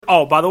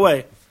Oh, by the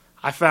way,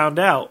 I found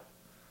out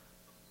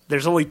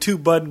there's only 2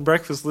 bed and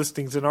breakfast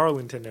listings in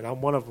Arlington, and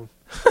I'm one of them.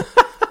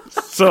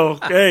 So,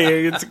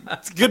 hey, it's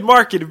a good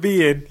market to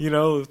be in. You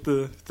know, if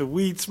the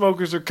weed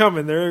smokers are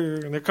coming,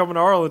 they're coming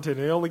to Arlington.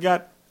 They only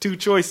got 2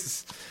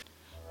 choices.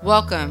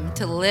 Welcome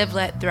to Live,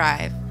 Let,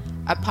 Thrive,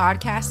 a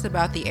podcast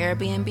about the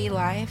Airbnb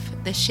life,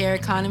 the share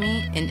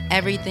economy, and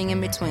everything in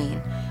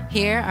between.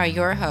 Here are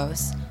your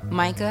hosts,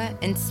 Micah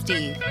and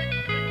Steve.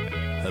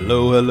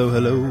 Hello, hello,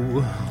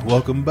 hello.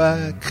 Welcome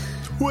back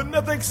to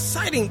another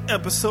exciting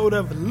episode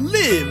of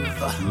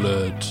Live,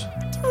 Let,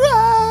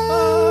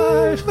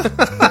 Thrive.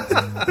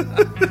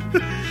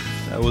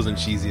 That wasn't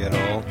cheesy at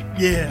all.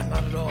 Yeah,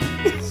 not at all.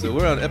 So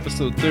we're on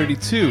episode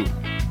 32.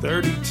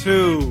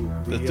 32.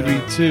 The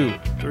 32.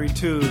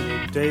 32.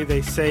 The day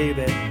they say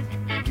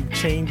that you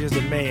change as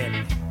a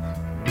man.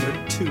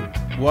 32.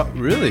 What?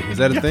 Really? Is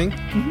that a thing?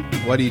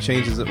 Mm-hmm. Why do you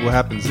change? What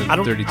happens in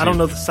 32? I don't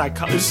know the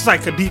psychology. There's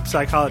like a deep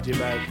psychology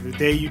about it. The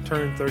day you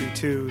turn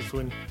 32 is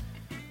when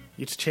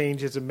you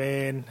change as a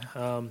man.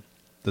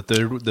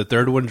 The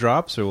third one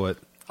drops or what?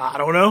 I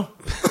don't know.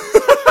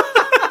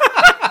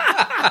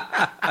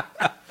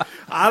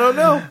 I don't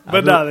know.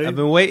 But I've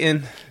been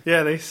waiting.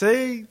 Yeah, they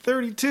say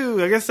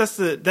 32. I guess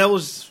that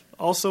was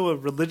also a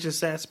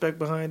religious aspect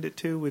behind it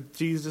too, with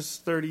Jesus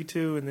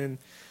 32, and then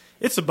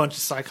it's a bunch of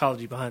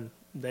psychology behind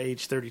the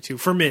age 32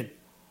 for men.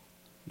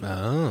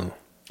 Oh.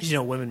 You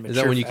know, women mature. Is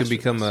that when you can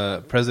become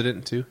a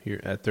president too?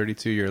 You're at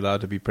 32, you're allowed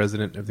to be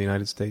president of the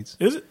United States.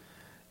 Is it?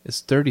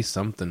 It's 30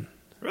 something.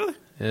 Really?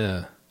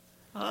 Yeah.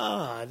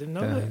 Ah, I didn't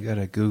know that. You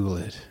gotta Google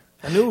it.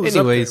 I knew it was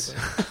Anyways.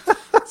 up there,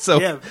 So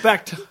yeah,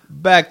 back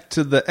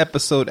to the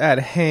episode at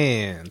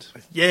hand.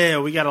 Yeah,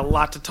 we got a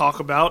lot to talk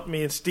about.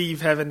 Me and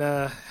Steve haven't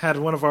had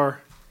one of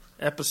our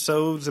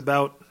episodes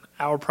about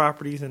our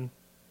properties, and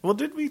well,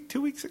 did we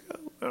 2 weeks ago?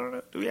 I don't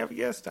know. Do we have a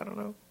guest? I don't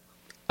know.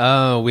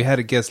 We had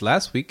a guest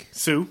last week.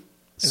 Sue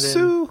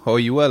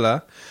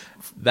Oyuela.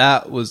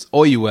 That was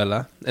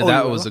Oyuela, and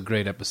that Oyuela. was a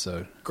great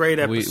episode. Great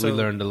episode. We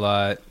learned a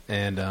lot,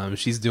 and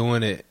she's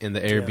doing it in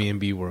the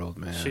Airbnb world,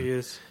 man. She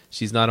is.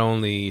 She's not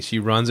only she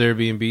runs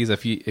Airbnbs.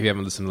 If you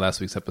haven't listened to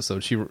last week's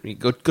episode,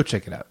 go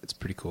check it out. It's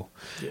pretty cool.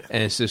 Yeah.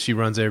 And so she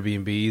runs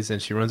Airbnbs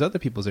and she runs other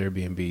people's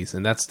Airbnbs,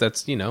 and that's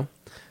that's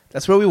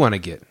where we want to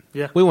get.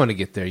 Yeah, we want to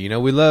get there. You know,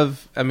 we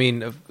love. I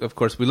mean, of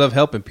course, we love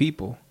helping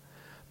people,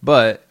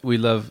 but we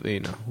love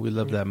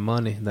that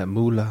money, that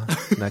moolah,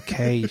 that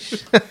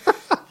cash.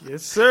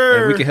 Yes, sir.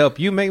 And we can help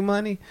you make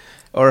money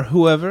or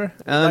whoever.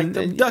 Like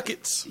them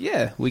ducats.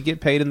 Yeah, we get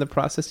paid in the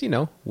process. You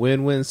know,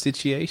 win-win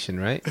situation,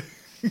 right?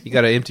 You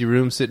got an empty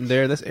room sitting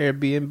there. Let's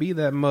Airbnb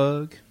that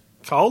mug.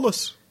 Call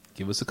us.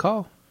 Give us a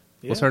call.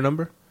 Yeah. What's our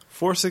number?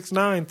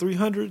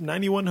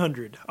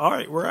 469-300-9100. All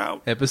right, we're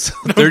out.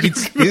 Episode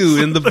 32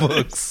 in the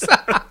books.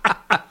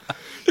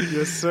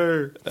 Yes,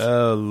 sir.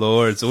 Oh,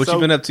 Lord. So what you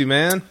been up to,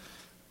 man?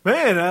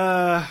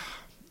 Man,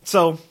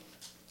 so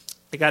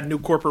they got new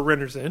corporate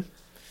renters in.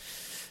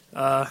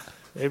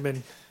 They've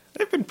been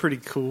pretty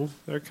cool.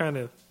 They're kind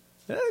of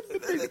a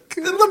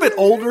little bit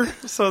older,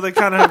 so they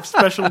kind of have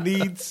special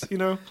needs, you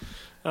know.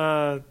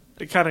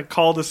 They kind of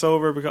called us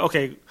over because,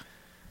 okay,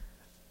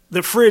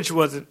 the fridge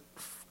wasn't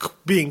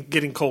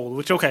getting cold,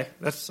 which, okay,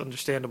 that's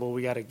understandable.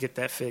 We got to get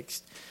that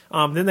fixed.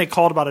 Then they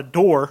called about a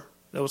door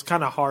that was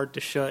kind of hard to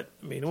shut.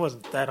 I mean, it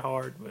wasn't that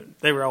hard, but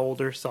they were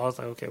older, so I was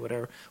like, okay,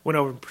 whatever. Went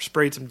over and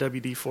sprayed some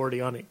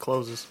WD-40 on it,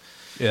 closes.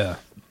 Yeah.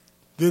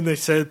 Then they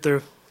said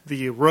the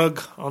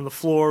rug on the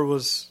floor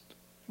was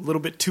a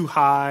little bit too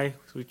high.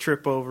 So we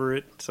trip over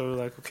it. So we're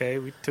like, okay,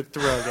 we took the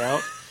rug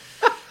out.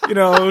 You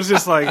know, it was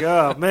just like,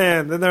 oh,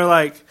 man. Then they're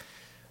like,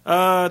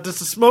 does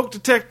the smoke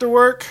detector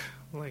work?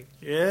 I'm like,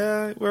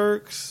 yeah, it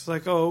works.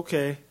 Like, oh,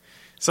 okay.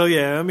 So,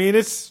 yeah, I mean,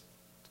 it's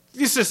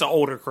just an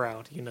older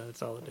crowd. You know,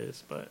 that's all it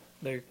is. But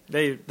they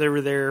were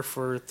there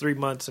for 3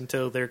 months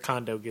until their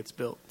condo gets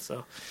built.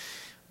 So,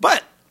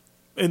 but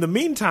in the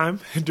meantime,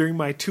 during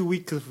my 2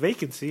 weeks of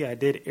vacancy, I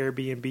did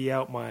Airbnb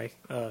out my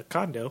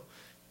condo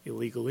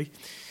illegally.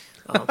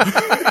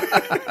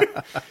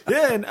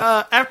 Yeah, and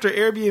after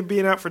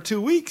Airbnb out for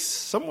 2 weeks,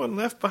 someone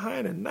left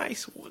behind a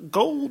nice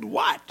gold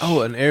watch.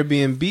 Oh, an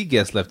Airbnb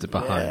guest left it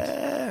behind.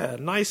 Yeah,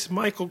 nice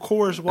Michael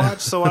Kors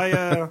watch. So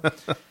I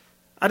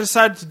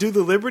decided to do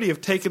the liberty of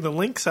taking the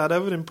links out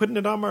of it and putting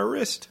it on my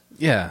wrist.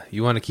 Yeah,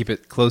 you want to keep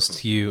it close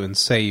to you and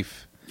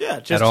safe. Yeah,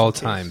 just at all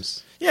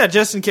times. Yeah,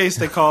 just in case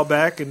they call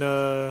back, and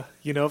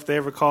you know, if they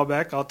ever call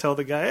back, I'll tell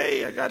the guy,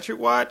 "Hey, I got your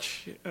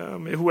watch."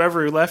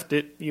 Whoever left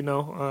it, you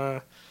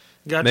know,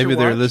 got maybe your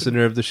they're watch. A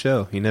listener of the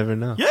show. You never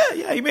know.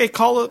 Yeah, he may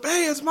call up.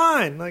 Hey, it's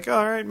mine. Like,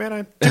 all right, man,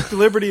 I took the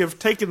liberty of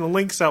taking the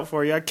links out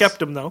for you. I kept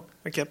them though.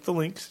 I kept the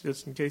links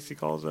just in case he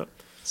calls up.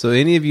 So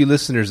any of you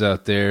listeners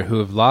out there who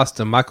have lost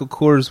a Michael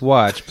Kors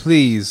watch,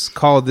 please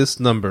call this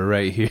number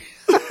right here.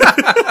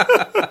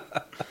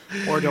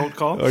 Or don't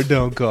call. Or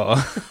don't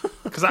call.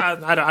 Because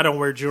I don't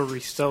wear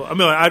jewelry, so I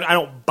mean I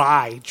don't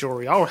buy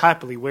jewelry. I'll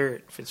happily wear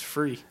it if it's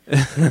free.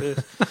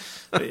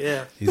 But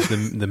yeah, He's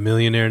the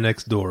millionaire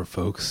next door,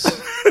 folks.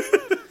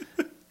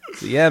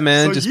 Yeah,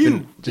 man.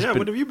 So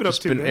what have you been up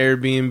to? Been man?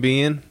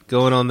 Airbnb-ing,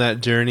 going on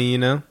that journey,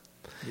 Yeah.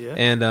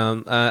 And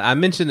I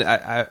mentioned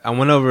I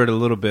went over it a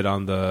little bit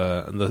on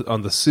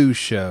the Sue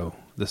show,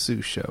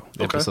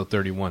 episode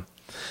 31.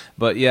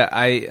 But yeah,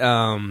 I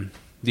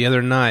the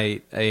other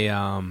night a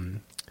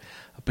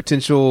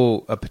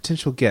potential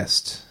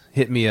guest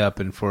hit me up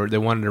and they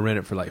wanted to rent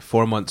it for like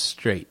 4 months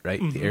straight, right?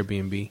 The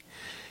Airbnb.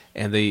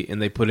 And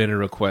they put in a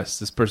request.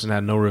 This person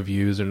had no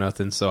reviews or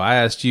nothing. So I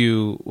asked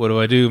you, what do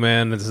I do,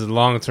 man? This is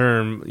long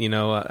term,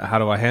 how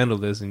do I handle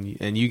this?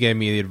 And you gave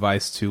me the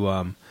advice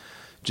to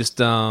just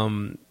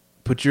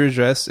put your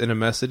address in a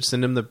message,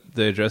 send them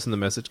the address in the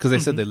message, because they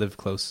said they live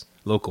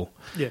local.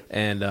 Yeah.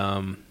 And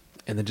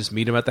then just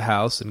meet them at the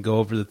house and go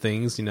over the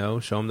things, show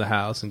them the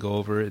house and go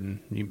over it, and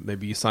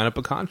maybe you sign up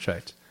a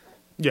contract.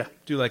 Yeah.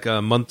 Do like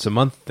a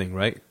month-to-month thing,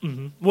 right?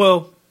 Mm-hmm.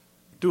 Well,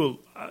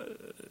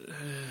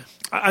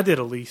 I did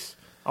a lease.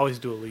 I always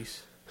do a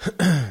lease.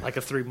 Like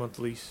a 3-month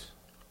lease.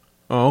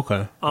 Oh,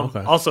 okay.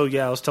 Okay. Also,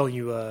 I was telling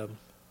you,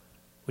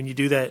 when you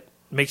do that,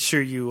 make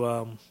sure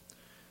you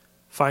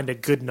find a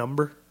good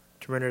number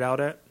to rent it out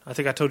at. I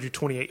think I told you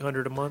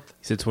 $2,800 a month.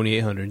 You said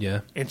 $2,800,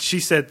 yeah. And she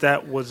said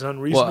that was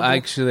unreasonable. Well,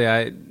 actually,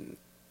 I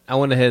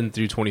went ahead and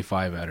threw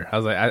 $2,500 at her. I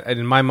was like,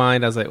 in my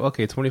mind, I was like,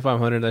 okay,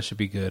 $2,500, that should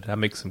be good. I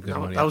make some good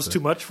money. That was too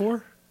much for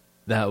her?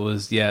 That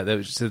was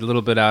just a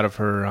little bit out of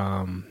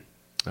her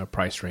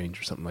price range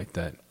or something like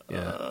that.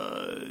 Yeah.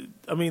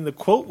 I mean, the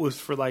quote was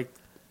for like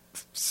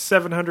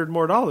 $700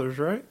 more,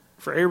 right?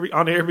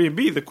 On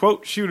Airbnb, the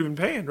quote she would have been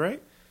paying,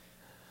 right?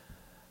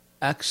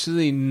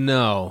 Actually,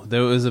 no.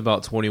 There was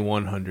about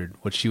 $2,100,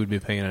 what she would be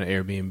paying on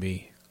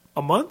Airbnb.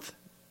 A month?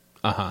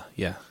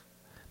 Yeah.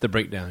 The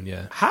breakdown,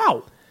 yeah.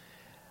 How?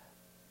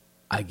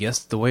 I guess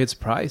the way it's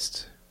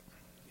priced.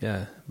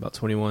 Yeah, about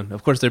 21.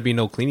 Of course, there'd be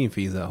no cleaning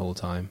fees that whole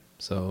time.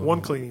 So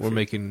one cleaning fee. We're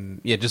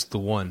making just the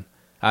one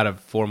out of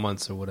 4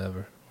 months or whatever,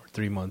 or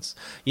 3 months.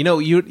 You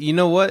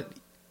know what?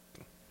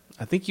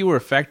 I think you were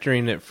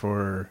factoring it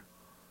for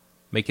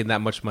making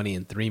that much money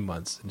in 3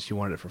 months, and she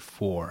wanted it for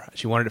 4.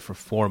 She wanted it for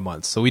 4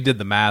 months, so we did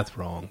the math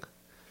wrong.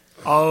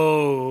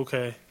 Oh,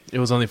 okay. It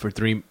was only for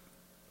 4.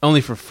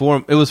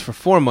 It was for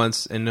 4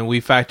 months, and then we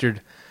factored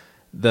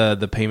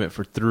the payment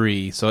for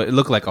 3, so it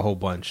looked like a whole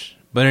bunch.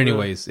 But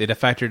anyways, it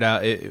factored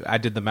out. I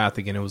did the math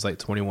again. It was like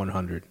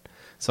 $2,100.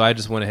 So I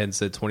just went ahead and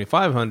said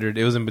 $2,500.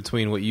 It was in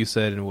between what you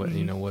said and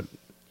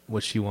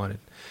what she wanted.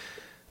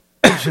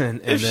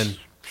 and then,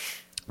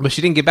 but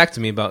she didn't get back to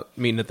me about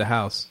meeting at the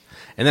house.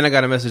 And then I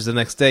got a message the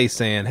next day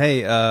saying,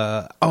 "Hey,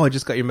 I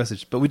just got your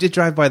message, but we did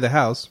drive by the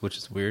house," which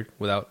is weird.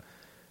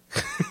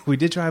 We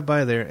did drive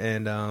by there,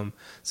 and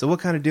so what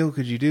kind of deal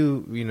could you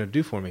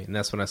do for me? And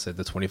that's when I said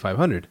the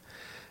 $2,500.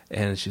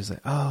 And she was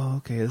like, "Oh,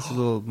 okay, this is a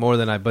little more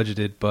than I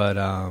budgeted, but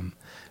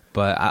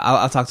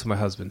I'll talk to my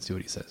husband, see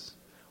what he says."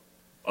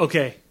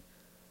 Okay,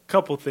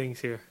 couple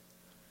things here.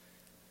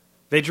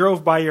 They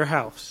drove by your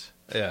house.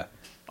 Yeah.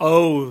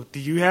 Oh, do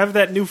you have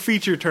that new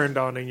feature turned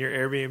on in your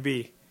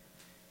Airbnb?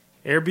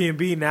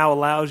 Airbnb now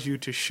allows you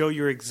to show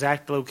your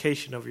exact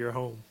location of your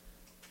home.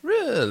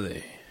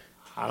 Really?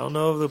 I don't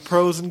know the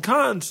pros and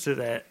cons to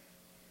that.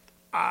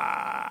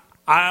 I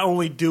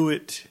only do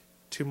it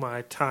to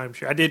my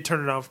timeshare. I did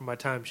turn it on for my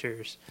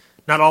timeshares.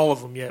 Not all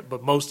of them yet,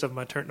 but most of them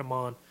I turned them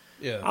on.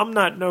 Yeah. I'm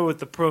not know what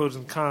the pros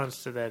and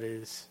cons to that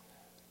is.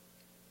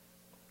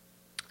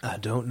 I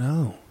don't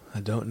know. I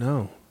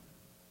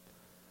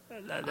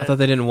thought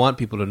they didn't want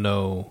people to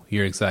know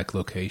your exact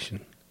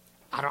location.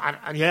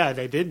 Yeah,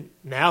 they didn't.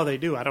 Now they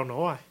do. I don't know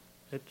why.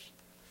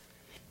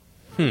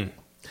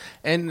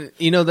 And,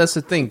 that's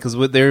the thing, because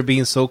they were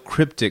being so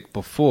cryptic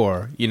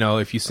before,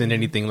 if you send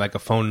anything like a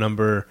phone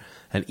number,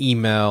 an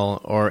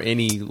email, or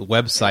any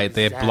website,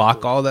 they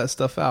block all that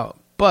stuff out.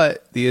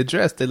 But the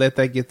address, they let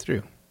that get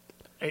through.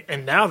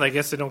 And now I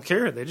guess they don't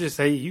care. They just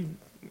say you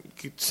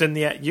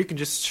can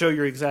just show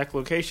your exact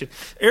location.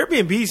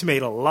 Airbnb's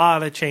made a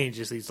lot of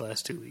changes these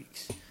last 2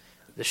 weeks.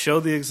 To show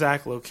the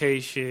exact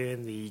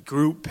location, the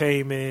group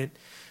payment,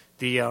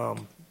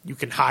 you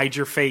can hide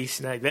your face.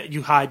 That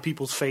you hide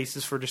people's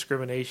faces for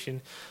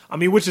discrimination. I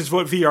mean, which is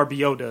what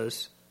VRBO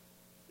does.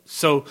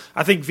 So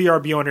I think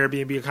VRBO and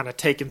Airbnb are kind of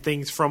taking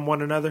things from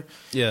one another.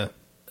 Yeah.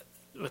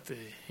 But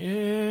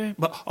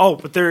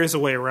there is a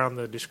way around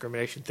the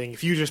discrimination thing.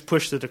 If you just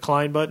push the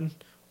decline button,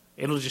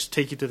 it'll just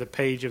take you to the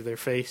page of their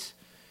face,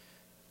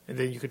 and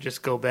then you could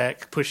just go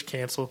back, push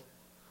cancel.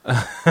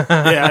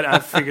 I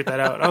figured that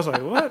out. I was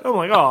like, what? I'm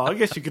like, I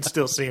guess you could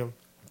still see them.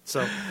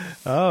 So.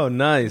 Oh,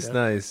 nice,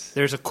 nice.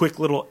 There's a quick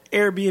little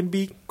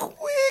Airbnb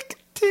quick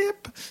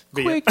tip.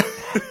 Quick.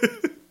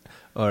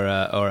 Or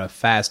a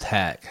fast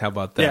hack. How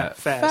about that? Yeah,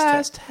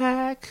 fast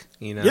hack.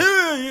 Yeah.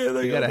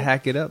 You gotta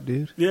hack it up,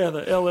 dude. Yeah,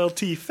 the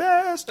LLT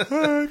fast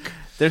hack.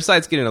 Their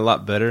site's getting a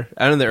lot better.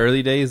 I know in the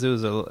early days, it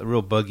was a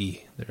real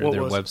buggy. Their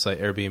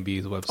website,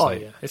 Airbnb's website. Oh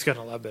yeah, it's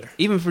gotten a lot better.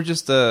 Even for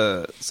just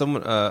a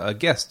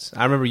guest.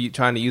 I remember you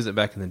trying to use it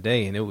back in the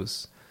day, and it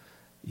was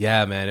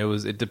Yeah, man,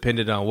 it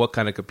depended on what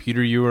kind of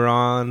computer you were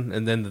on,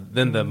 and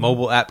then the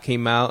mobile app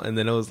came out, and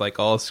then it was like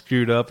all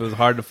screwed up. It was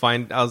hard to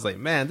find. I was like,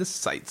 man, this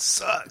site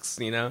sucks,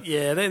 you know?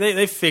 Yeah,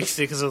 they fixed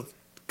it because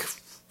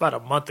about a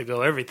month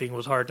ago, everything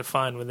was hard to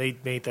find when they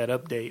made that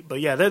update. But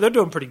yeah, they're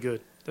doing pretty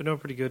good. They're doing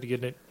pretty good to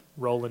getting it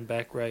rolling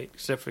back right,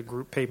 except for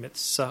group payment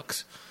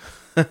sucks.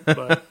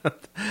 But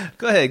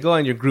go ahead, go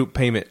on your group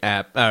payment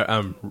app.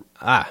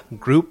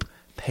 Group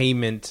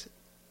payment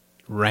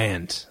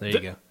rant. There you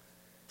go.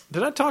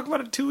 Did I talk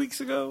about it 2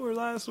 weeks ago or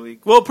last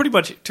week? Well, pretty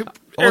much.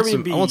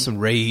 Airbnb. I want some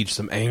rage,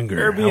 some anger.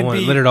 Airbnb. I want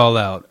to let it all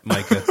out,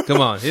 Micah.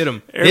 Come on, hit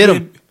him.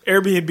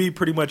 Airbnb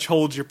pretty much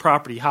holds your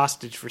property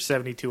hostage for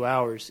 72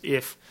 hours.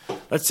 If,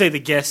 let's say,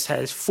 the guest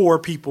has 4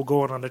 people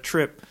going on a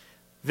trip,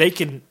 they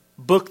can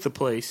book the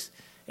place,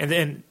 and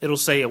then it'll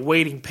say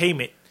awaiting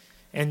payment,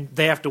 and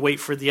they have to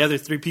wait for the other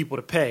 3 people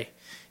to pay.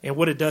 And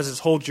what it does is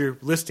hold your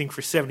listing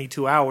for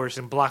 72 hours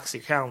and blocks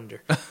your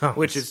calendar,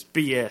 which is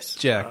BS.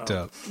 Jacked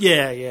up.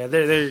 Yeah.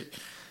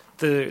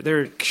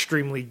 They're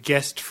extremely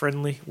guest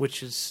friendly,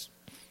 which is,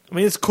 I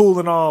mean, it's cool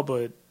and all,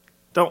 but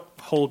don't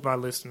hold my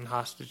listing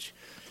hostage.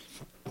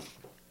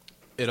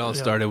 It all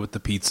started with the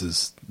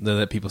pizzas. Then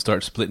that people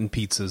start splitting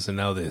pizzas, and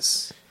now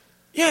this.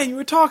 Yeah, you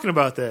were talking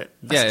about that.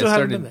 Yeah, it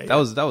started. That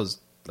was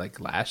like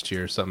last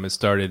year or something. It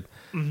started.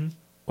 Mm-hmm.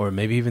 Or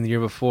maybe even the year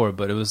before,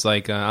 but it was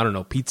like, I don't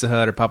know, Pizza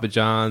Hut or Papa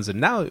John's. And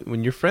now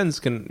when your friends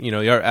can,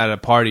 you're at a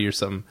party or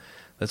something,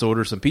 let's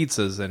order some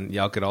pizzas, and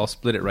y'all could all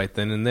split it right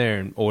then and there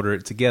and order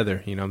it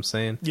together. You know what I'm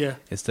saying? Yeah.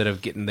 Instead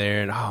of getting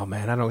there and, oh,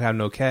 man, I don't have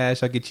no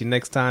cash. I'll get you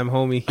next time,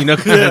 homie. Kind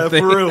of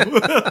thing. For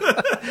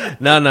real.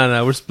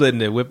 No. We're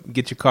splitting it.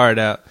 Get your card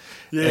out.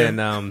 Yeah.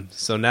 And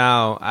so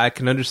now I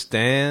can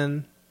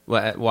understand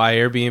why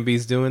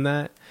Airbnb's doing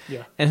that.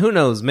 Yeah. And who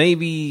knows,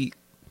 maybe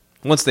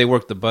once they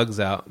work the bugs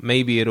out,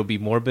 maybe it'll be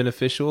more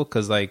beneficial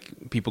because, like,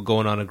 people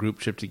going on a group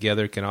trip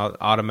together can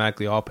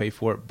automatically all pay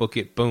for it, book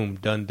it, boom,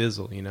 done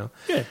dizzle,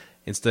 Yeah.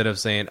 Instead of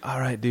saying, all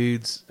right,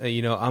 dudes,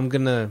 I'm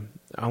gonna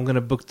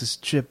book this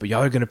trip, but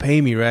y'all are gonna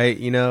pay me, right?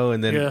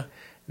 And then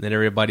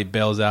everybody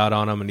bails out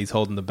on him and he's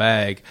holding the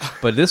bag.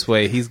 But this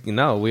way,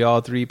 we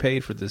all 3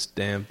 paid for this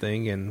damn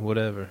thing and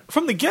whatever.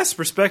 From the guest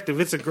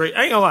perspective, it's I ain't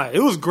gonna lie, it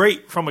was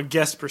great from a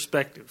guest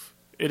perspective.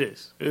 It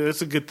is.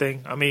 It's a good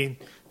thing. I mean,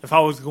 if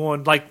I was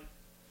going, like,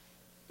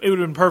 it would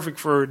have been perfect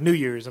for New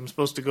Year's. I'm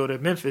supposed to go to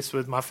Memphis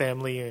with my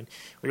family, and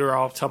we were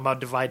all talking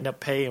about dividing up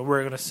pay, and we're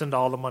going to send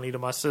all the money to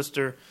my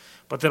sister.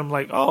 But then I'm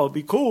like, oh, it'd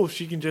be cool if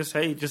she can just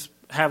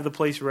have the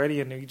place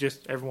ready, and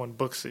everyone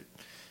books it.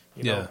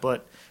 know.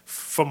 But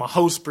from a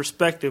host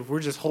perspective, we're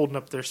just holding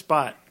up their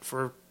spot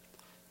for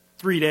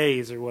 3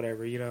 days or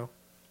whatever,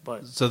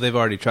 But so they've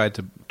already tried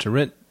to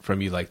rent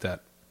from you like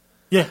that.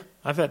 Yeah,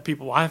 I've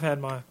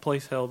had my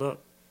place held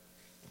up.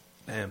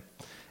 Damn.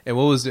 And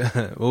what was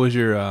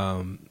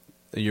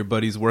your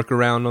buddy's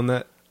workaround on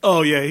that?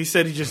 Oh yeah, he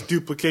said he just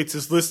duplicates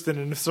his listing,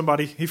 and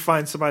if he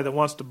finds somebody that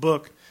wants to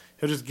book,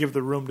 he'll just give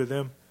the room to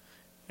them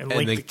and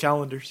link the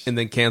calendars. And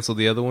then cancel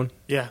the other one?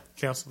 Yeah,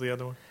 cancel the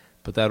other one.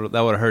 But that would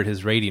have hurt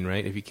his rating,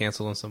 right? If you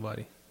cancel on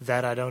somebody.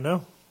 That I don't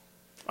know.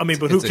 I mean,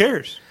 but who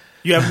cares?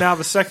 You have now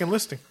the second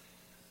listing.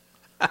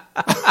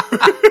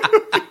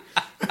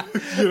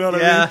 You know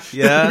what I mean?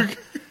 Yeah.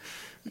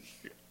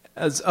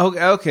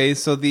 Okay,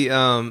 so the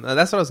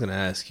that's what I was going to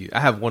ask you. I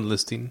have one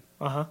listing.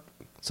 Uh-huh.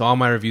 So all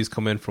my reviews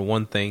come in for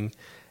one thing,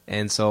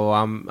 and so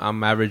I'm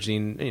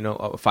averaging,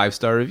 a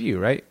 5-star review,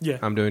 right? Yeah.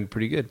 I'm doing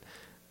pretty good.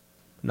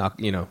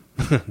 Knock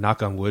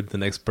on wood, the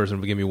next person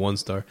will give me 1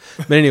 star.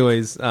 But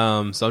anyways, so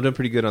I'm doing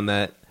pretty good on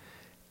that.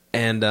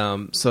 And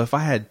so if I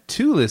had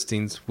 2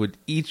 listings, would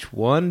each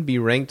one be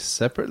ranked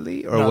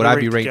separately, or would I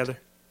be ranked together?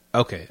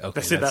 Okay.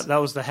 That's it.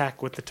 That was the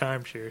hack with the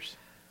timeshares.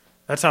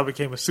 That's how I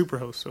became a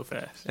superhost so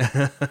fast.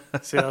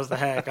 See, that was the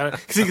hack.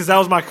 Because that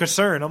was my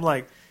concern. I'm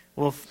like,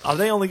 well, are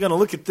they only going to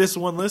look at this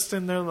one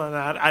listing?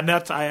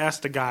 I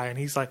asked the guy, and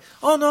he's like,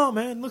 oh, no,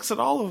 man, looks at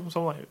all of them.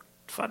 So I'm like,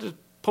 if I just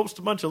post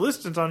a bunch of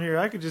listings on here,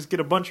 I could just get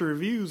a bunch of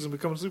reviews and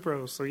become a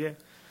superhost. So, yeah.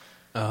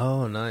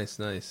 Oh, nice.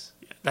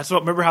 That's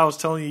remember how I was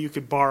telling you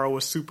could borrow a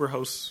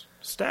superhost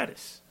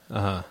status.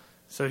 Uh-huh.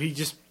 So he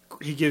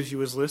gives you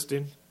his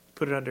listing,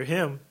 put it under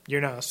him.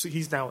 He's a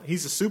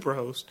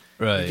superhost.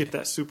 Right. You get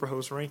that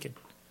superhost ranking.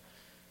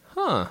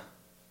 Huh.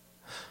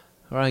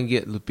 Or I can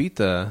get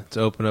Lupita to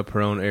open up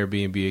her own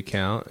Airbnb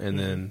account, and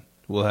then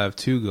we'll have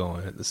 2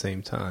 going at the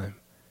same time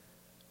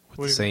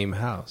with the same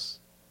house.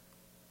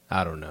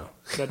 I don't know.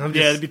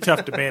 It'd be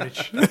tough to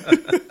manage.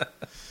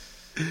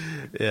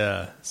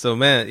 Yeah. So,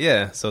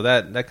 man, so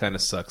that kind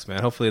of sucks,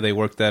 man. Hopefully they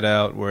work that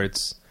out where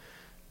it's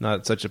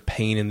not such a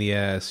pain in the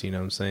ass, you know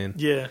what I'm saying?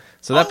 Yeah.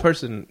 So that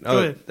person,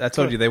 I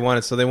told you, they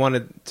wanted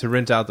to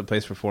rent out the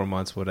place for 4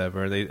 months,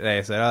 whatever.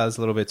 They said, it's a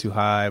little bit too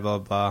high, blah,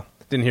 blah.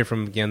 Didn't hear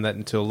from them again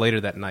until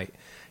later that night.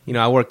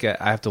 I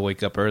have to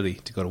wake up early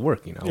to go to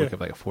work, I wake up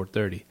like at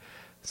 4:30.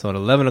 So at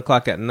 11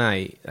 o'clock at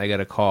night, I got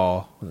a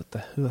call.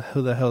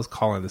 Who the hell is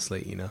calling this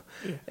late, Yeah.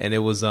 And it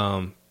was,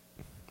 not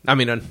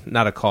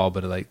a call,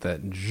 but like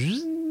that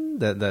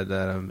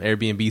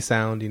Airbnb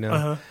sound,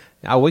 Uh-huh.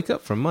 I wake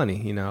up for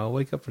money, you know. I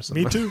wake up for some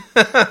Me money. too.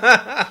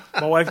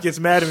 My wife gets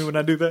mad at me when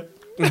I do that.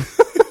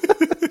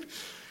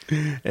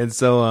 And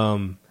so,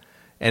 and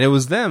it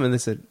was them, and they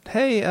said,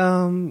 "Hey,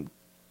 and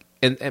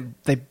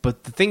they,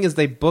 but the thing is,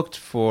 they booked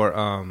for,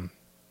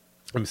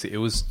 let me see, it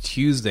was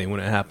Tuesday when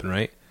it happened,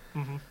 right?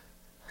 Mm-hmm.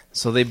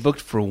 So they booked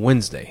for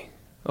Wednesday.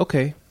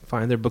 Okay,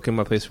 fine. They're booking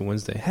my place for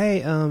Wednesday. Hey,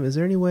 is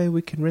there any way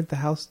we can rent the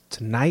house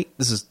tonight?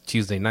 This is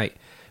Tuesday night.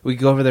 We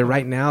could go over there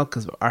right now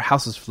because our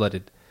house is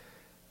flooded,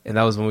 and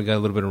that was when we got a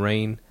little bit of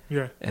rain."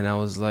 Yeah. And I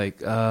was like,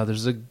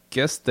 "There's a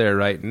guest there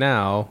right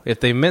now. If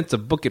they meant to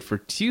book it for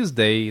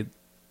Tuesday."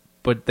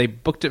 But they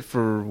booked it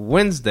for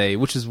Wednesday,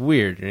 which is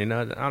weird. You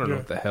know, I don't know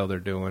what the hell they're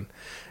doing.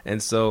 And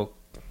so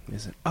he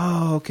said,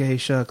 "Oh, okay,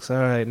 shucks. All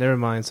right, never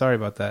mind. Sorry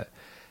about that."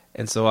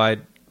 And so I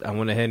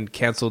went ahead and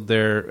canceled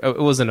their. It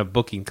wasn't a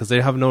booking because they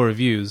have no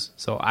reviews,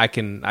 so I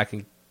can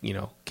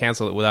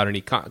cancel it without any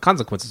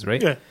consequences,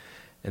 right? Yeah.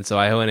 And so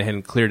I went ahead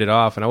and cleared it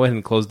off, and I went ahead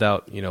and closed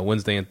out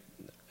Wednesday, and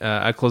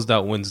I closed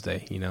out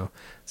Wednesday,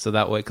 so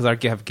that way because I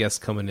have guests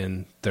coming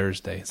in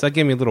Thursday, so that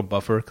gave me a little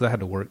buffer because I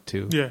had to work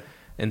too. Yeah.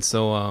 And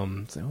so,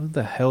 what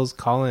the hell's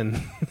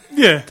calling?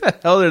 Yeah. What the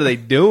hell are they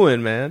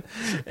doing, man?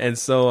 And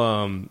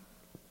so,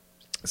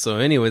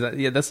 anyways,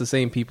 yeah, that's the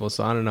same people.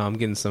 So I don't know. I'm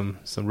getting some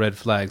red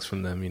flags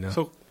from them,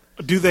 So,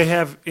 do they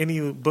have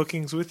any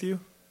bookings with you?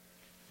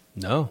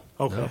 No.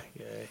 Okay. No.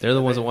 Yeah, they're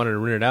the ones that wanted to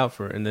rent it out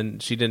for, and then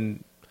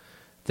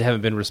they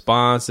haven't been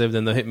responsive.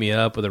 Then they'll hit me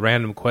up with a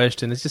random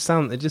question. It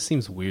just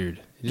seems weird.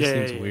 It just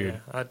seems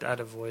weird. Yeah. I'd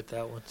avoid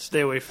that one.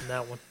 Stay away from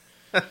that one.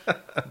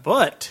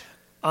 But.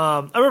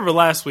 I remember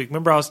last week.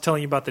 Remember I was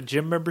telling you about the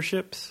gym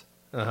memberships?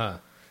 Uh-huh.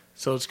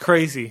 So it's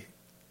crazy.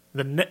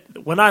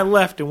 When I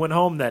left and went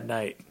home that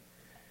night,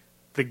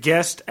 the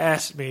guest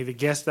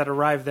that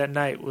arrived that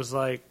night was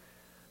like,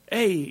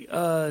 "Hey,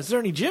 is there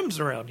any gyms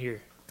around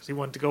here?" Because he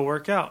wanted to go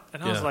work out.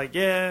 And I was like,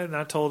 "Yeah." And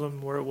I told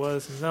him where it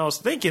was. And I was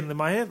thinking in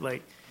my head,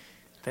 like,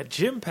 that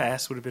gym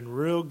pass would have been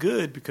real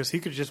good because he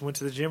could have just went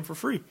to the gym for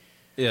free.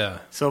 Yeah.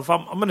 So if I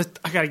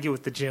got to get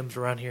with the gyms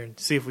around here and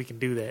see if we can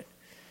do that.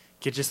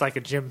 Get just like a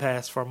gym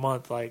pass for a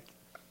month, like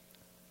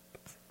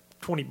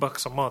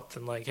 $20 a month,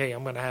 and like, hey,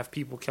 I'm gonna have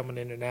people coming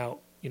in and out.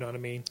 You know what I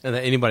mean? And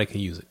that anybody can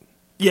use it.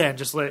 Yeah, and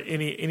just let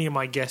any of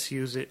my guests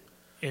use it.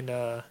 And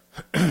I'm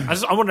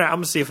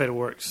gonna see if it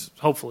works.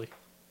 Hopefully,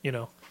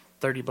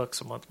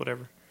 $30 a month,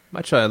 whatever.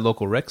 Might try a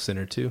local rec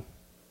center too.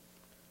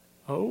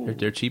 Oh,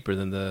 They're cheaper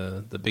than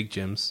the big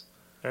gyms.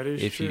 That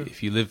is true.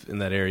 If you live in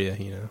that area,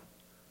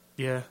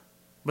 Yeah,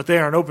 but they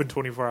aren't open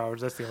 24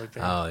 hours. That's the only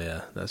thing. Oh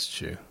yeah, that's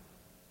true.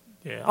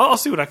 Yeah, I'll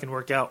see what I can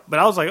work out. But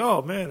I was like,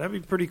 oh man, that'd be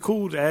pretty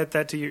cool to add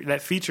that to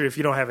that feature if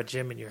you don't have a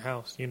gym in your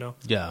house.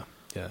 Yeah.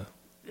 Yeah.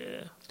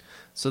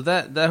 So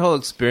that whole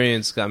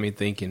experience got me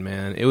thinking,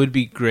 man. It would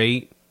be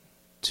great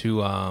to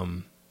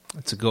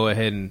go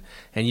ahead and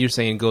you're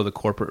saying go the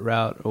corporate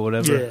route or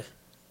whatever. Yeah.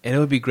 And it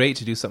would be great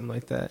to do something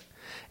like that.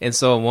 And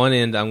so on one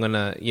end, I'm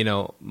gonna,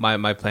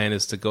 my plan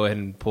is to go ahead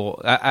and pull.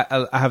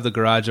 I have the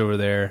garage over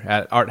there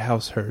at Art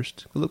House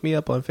Hearst. Look me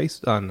up on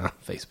Facebook.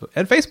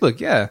 And Facebook,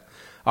 yeah.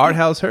 Art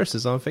House Hearst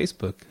is on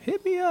Facebook.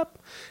 Hit me up.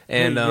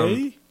 And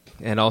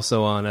and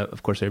also on,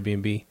 of course,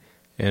 Airbnb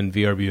and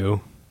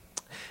VRBO.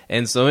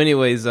 And so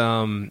anyways,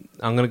 I'm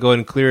going to go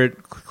ahead and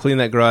clean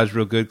that garage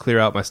real good, clear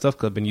out my stuff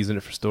because I've been using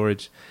it for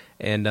storage.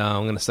 And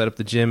I'm going to set up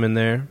the gym in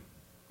there.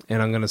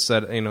 And I'm going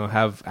to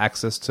have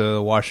access to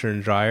a washer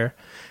and dryer.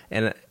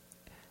 And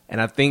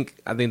I think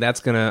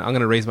that's I'm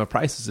going to raise my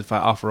prices if I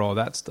offer all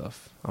that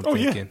stuff. I'm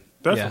thinking.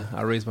 Yeah, definitely. Yeah,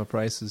 I'll raise my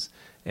prices.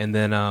 And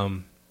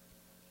then,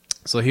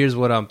 so here's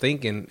what I'm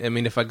thinking. I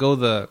mean, if I go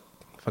the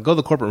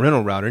corporate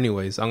rental route,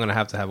 anyways, I'm gonna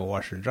have to have a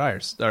washer and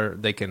dryer, or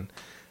they can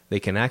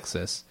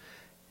access,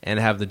 and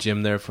have the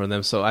gym there for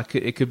them. So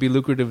it could be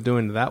lucrative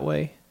doing it that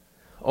way,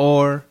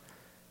 or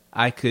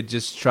I could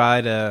just try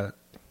to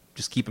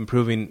just keep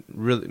improving,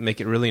 really make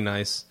it really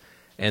nice,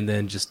 and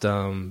then just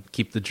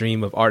keep the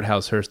dream of Art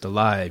House Hearst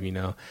alive.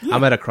 Yeah.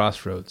 I'm at a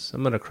crossroads.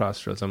 I'm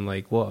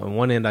like, well, on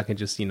one end I can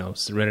just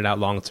rent it out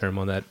long term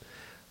on that.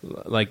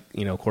 Like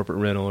corporate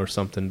rental or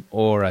something,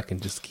 or I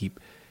can just keep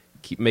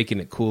making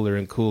it cooler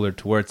and cooler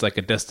to where it's like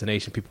a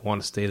destination. People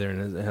want to stay there,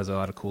 and it has a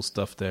lot of cool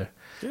stuff there.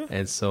 Yeah.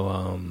 And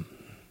so,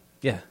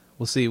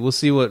 we'll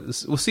see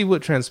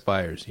what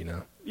transpires.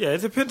 Yeah,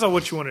 it depends on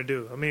what you want to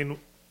do. I mean,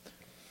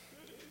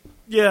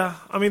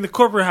 the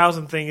corporate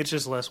housing thing, it's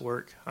just less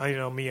work.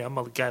 Me, I'm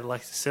a guy that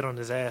likes to sit on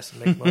his ass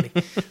and make money.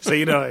 So,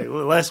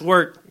 less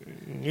work,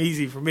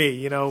 easy for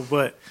me,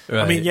 But,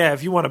 right.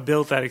 If you want to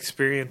build that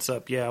experience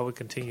up, I would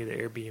continue the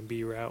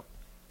Airbnb route.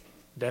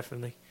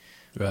 Definitely.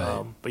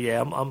 Right. But,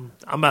 I'm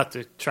about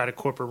to try to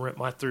corporate rent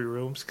my 3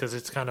 rooms because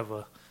it's kind of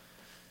a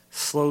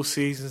slow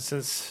season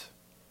since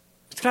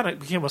it's kind of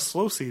became a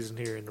slow season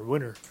here in the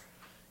winter.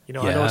 I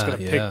know it's going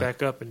to pick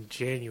back up in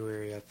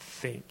January, I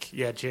think.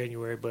 Yeah,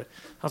 January. But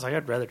I was like,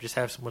 I'd rather just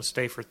have someone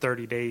stay for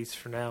 30 days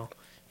for now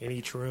in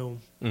each room.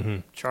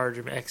 Mm-hmm. Charge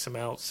them X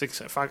amount.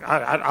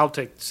 I'll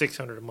take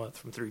 $600 a month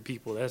from 3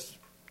 people. That's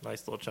a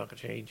nice little chunk of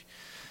change.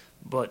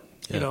 But,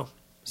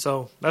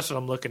 so that's what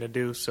I'm looking to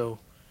do. So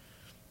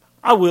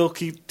I will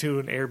keep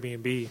doing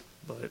Airbnb,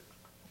 but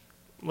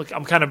look,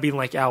 I'm kind of being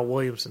like Al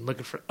Williamson,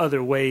 looking for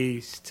other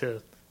ways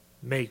to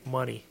make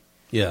money.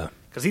 Yeah.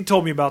 Because he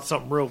told me about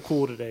something real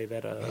cool today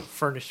that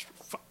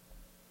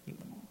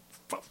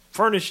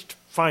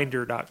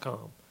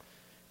furnishedfinder.com.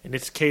 And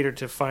it's catered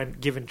to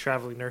giving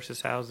traveling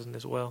nurses housing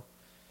as well.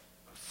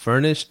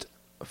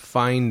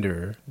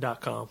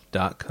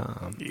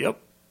 Furnishedfinder.com. Yep.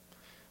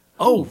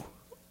 Oh,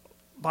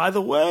 by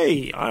the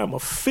way, I am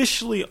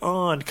officially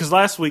on, because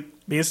last week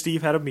me and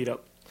Steve had a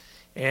meetup,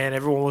 and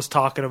everyone was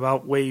talking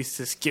about ways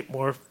to get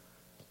more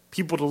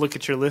people to look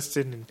at your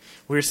listing, and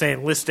we were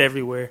saying list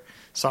everywhere.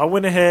 So I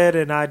went ahead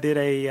and I did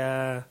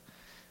I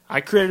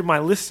created my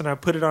list and I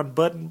put it on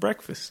Bud and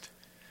Breakfast.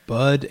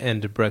 Bud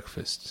and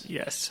Breakfast.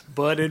 Yes,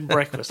 Bud and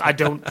Breakfast. I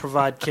don't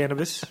provide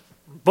cannabis,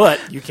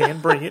 but you can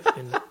bring it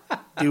and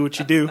do what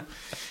you do.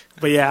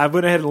 But yeah, I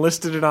went ahead and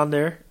listed it on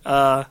there.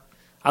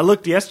 I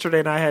looked yesterday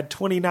and I had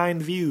 29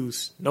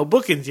 views. No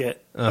bookings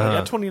yet. But I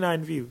got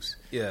 29 views.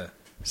 Yeah.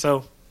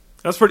 So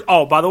that's pretty.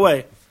 Oh, by the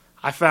way,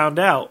 I found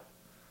out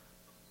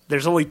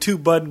there's only 2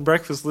 Bud and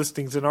Breakfast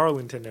listings in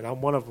Arlington, and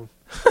I'm one of them.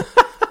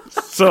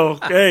 So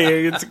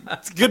hey, it's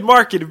a good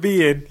market to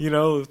be in. You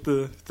know, if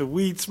the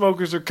weed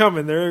smokers are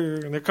coming,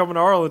 they're coming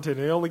to Arlington.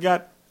 They only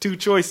got 2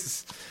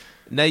 choices.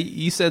 Now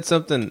you said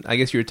something. I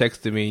guess you were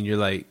texting me, and you're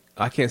like,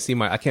 I can't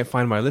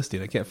find my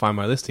listing. I can't find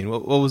my listing.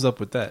 What was up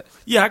with that?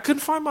 Yeah, I couldn't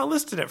find my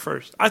listing at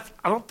first. I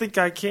don't think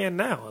I can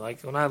now.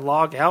 Like when I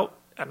log out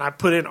and I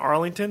put in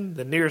Arlington,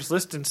 the nearest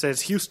listing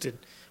says Houston.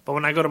 But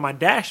when I go to my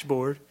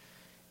dashboard,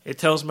 it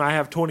tells me I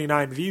have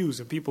 29 views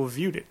and people have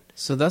viewed it.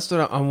 So that's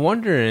what I'm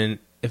wondering,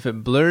 if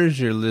it blurs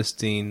your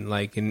listing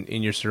like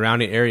in your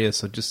surrounding area,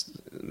 so just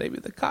maybe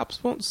the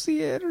cops won't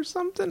see it or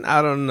something.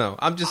 I don't know.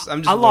 I'm just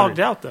I logged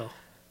out though.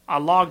 I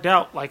logged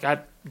out like I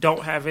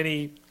don't have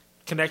any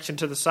connection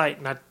to the site,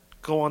 and I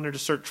go on there to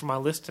search for my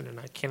listing and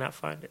I cannot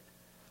find it.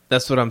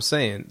 That's what I'm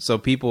saying. So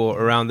people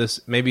around this,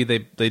 maybe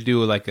they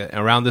do like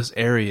around this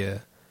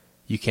area,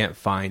 you can't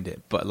find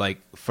it, but like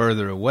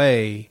further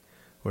away,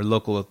 where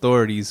local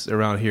authorities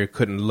around here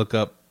couldn't look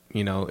up,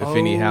 you know, if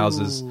any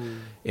houses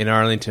in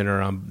Arlington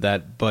are on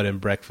that Bud and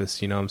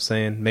Breakfast, you know what I'm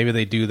saying? Maybe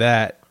they do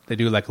that. They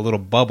do like a little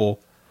bubble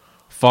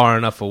far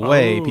enough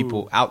away,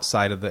 people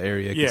outside of the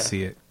area can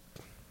see it.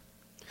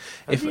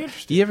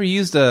 If you ever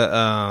used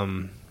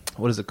a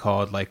what is it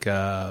called? Like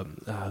what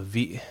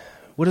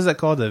is that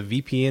called? A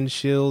VPN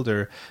shield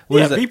or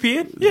what is that?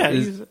 VPN? Yeah,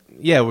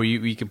 yeah, where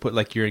you can put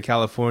like you're in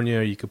California,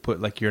 or you could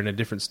put like you're in a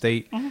different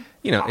state. Mm-hmm.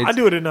 You know, I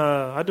do it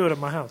at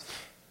my house.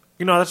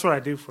 You know, that's what I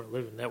do for a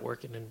living,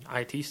 networking and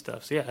IT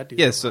stuff. So yeah, I do.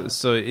 Yeah,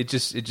 so it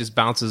just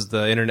bounces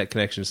the internet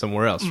connection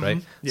somewhere else,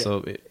 right? Yeah.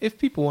 So if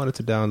people wanted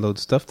to download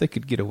stuff, they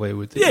could get away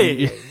with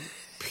it. Yeah.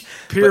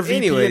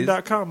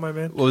 PureVPN.com, my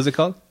man. What was it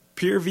called?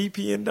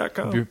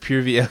 PureVPN.com.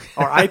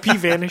 Or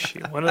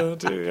IPVanish. One of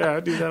the two. Yeah,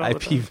 I do that all the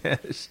time.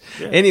 IPVanish.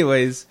 Yeah.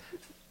 Anyways,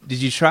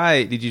 did you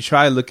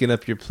try looking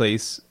up your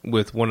place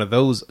with one of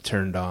those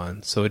turned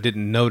on so it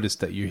didn't notice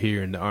that you're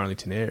here in the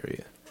Arlington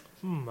area?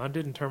 I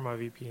didn't turn my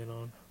VPN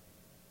on.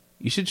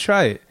 You should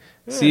try it.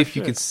 Yeah, see if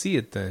you can see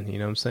it then, you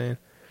know what I'm saying?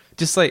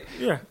 Just like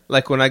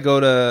when I go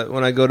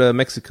to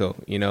Mexico,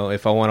 you know,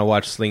 if I want to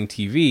watch Sling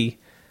TV,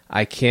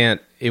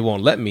 it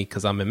won't let me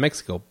because I'm in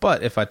Mexico.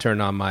 But if I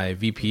turn on my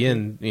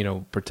VPN, you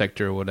know,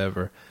 protector or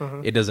whatever,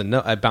 it doesn't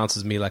know. It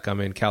bounces me like I'm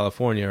in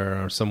California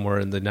or somewhere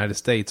in the United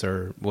States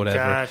or whatever.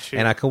 Gotcha.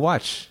 And I can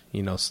watch,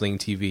 you know, Sling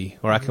TV,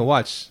 or I can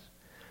watch.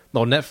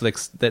 Well,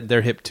 Netflix,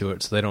 they're hip to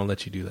it, so they don't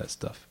let you do that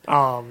stuff.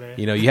 Oh man!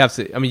 You know, you have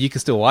to. I mean, you can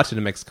still watch it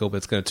in Mexico, but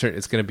it's going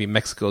to be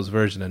Mexico's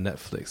version of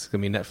Netflix. It's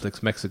going to be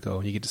Netflix Mexico,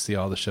 and you get to see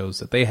all the shows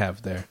that they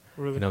have there.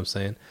 Really? You know what I'm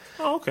saying?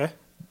 Oh, okay.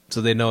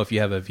 So they know if you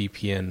have a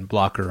VPN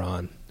blocker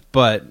on,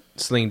 but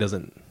Sling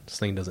doesn't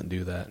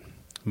do that.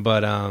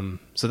 But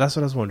so that's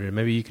what I was wondering.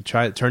 Maybe you could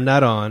turn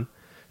that on,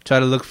 try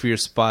to look for your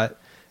spot,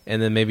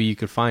 and then maybe you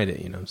could find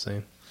it. You know what I'm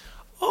saying?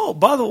 Oh,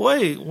 by the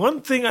way, one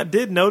thing I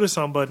did notice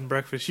on Bud and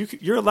Breakfast,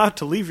 you're allowed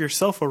to leave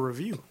yourself a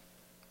review.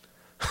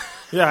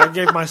 Yeah, I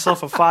gave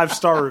myself a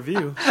 5-star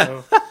review.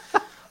 So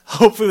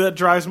hopefully that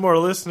drives more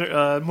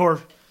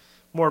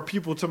more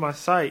people to my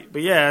site.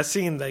 But yeah, I've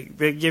seen like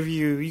they give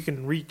you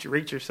can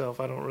rate yourself.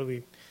 I don't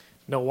really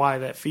know why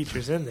that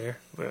feature's in there,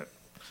 but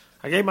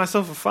I gave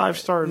myself a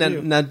 5-star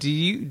review. Now, do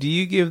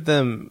you give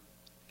them?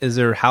 Is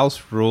there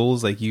house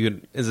rules? Like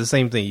it's the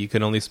same thing. You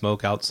can only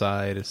smoke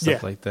outside and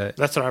stuff like that.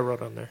 That's what I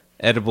wrote on there.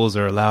 Edibles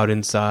are allowed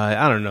inside.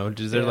 I don't know.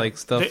 Is there like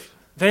stuff?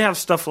 They have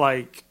stuff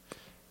like,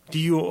 do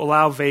you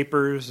allow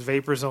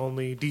vapors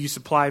only? Do you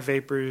supply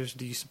vapors?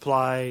 Do you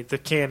supply the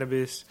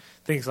cannabis?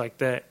 Things like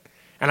that.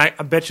 And I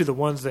bet you the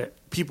ones that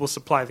people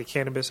supply the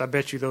cannabis, I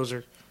bet you those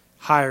are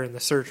higher in the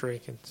search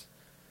rankings.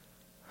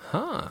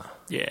 Huh.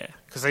 Yeah.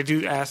 Because they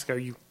do ask, are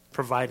you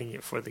providing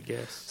it for the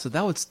guests? So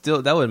that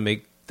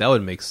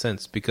would make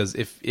sense, because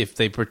if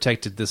they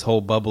protected this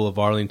whole bubble of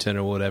Arlington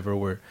or whatever,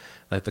 where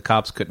like the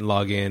cops couldn't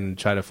log in and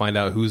try to find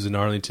out who's in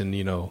Arlington,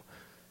 you know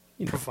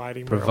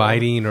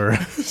providing or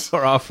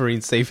offering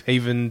safe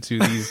haven to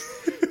these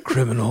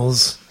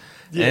criminals.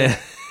 Yeah.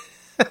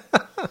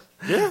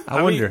 Yeah,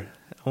 I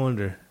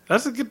wonder.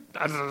 That's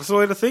that's the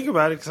way to think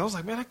about it. Because I was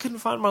like, man, I couldn't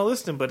find my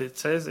listing, but it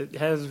says it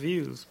has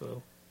views.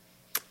 So.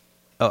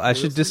 Oh, I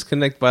should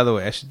disconnect. By the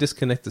way, I should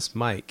disconnect this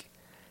mic,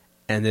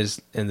 and then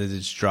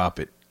just drop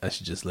it. I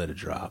should just let it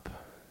drop.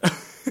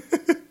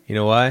 You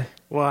know why?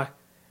 Why?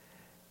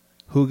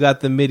 Who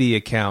got the MIDI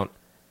account?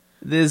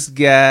 This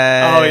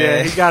guy. Oh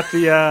yeah, he got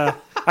the.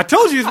 I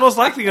told you he's most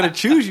likely going to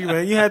choose you,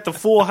 man. You had the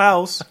full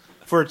house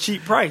for a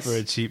cheap price. For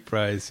a cheap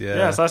price, yeah.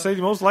 Yeah, so I said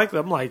most likely.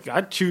 I'm like,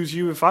 I'd choose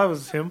you if I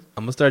was him.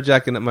 I'm gonna start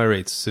jacking up my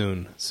rates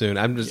soon.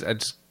 I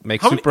just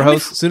make Superhost.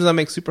 As soon as I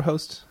make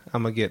Superhost,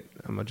 I'm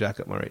gonna jack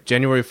up my rate.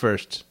 January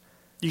 1st.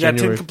 You got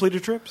 10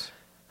 completed trips?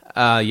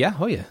 Yeah,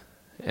 oh yeah.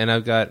 And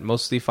I've got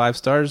mostly 5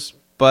 stars,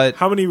 but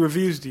how many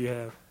reviews do you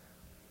have?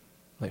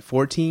 Like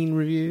 14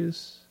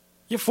 reviews.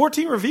 You have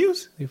 14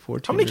 reviews?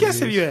 14. How many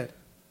guests have you had?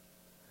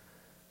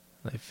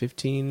 Like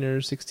 15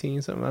 or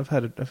 16, something. I've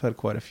had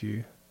quite a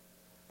few.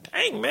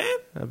 Dang,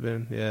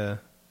 man. Yeah.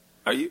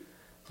 Are you?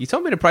 You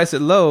told me to price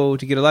it low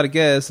to get a lot of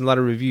guests and a lot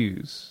of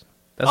reviews.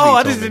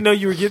 I just didn't know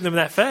you were getting them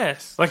that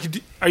fast. Like,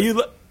 are you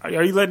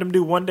letting them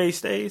do 1-day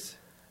stays?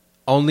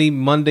 Only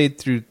Monday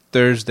through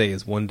Thursday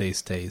is 1-day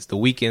stays. The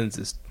weekends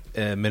is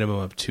a minimum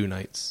of 2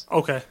 nights.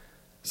 Okay,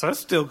 so that's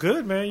still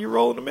good, man. You're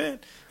rolling them in.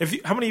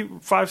 How many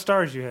 5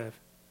 stars you have?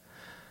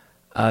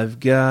 I've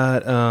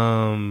got.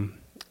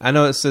 I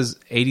know it says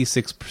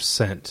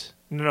 86%.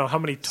 No, how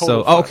many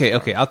total? So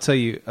okay. I'll tell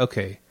you.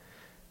 Okay,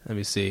 let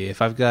me see.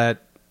 If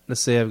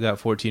let's say I've got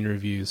 14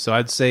 reviews, so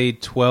I'd say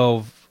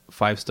 12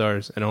 5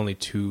 stars and only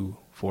 2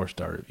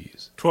 4-star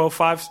reviews. 12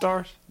 5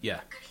 stars? Yeah.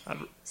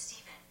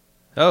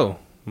 Oh,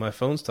 my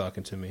phone's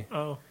talking to me.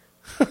 Oh.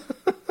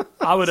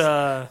 I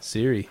would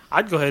Siri.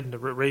 I'd go ahead and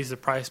raise the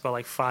price by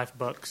like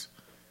 $5.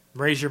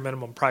 Raise your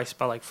minimum price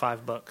by like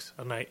 $5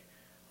 a night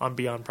on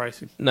Beyond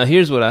Pricing. Now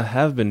here's what I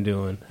have been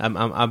doing.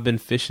 I've been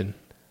fishing.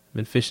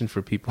 Been fishing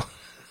for people.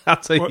 I'll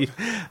tell you,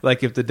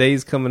 like if the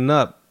day's coming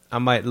up, I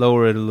might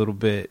lower it a little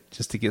bit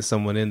just to get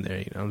someone in there.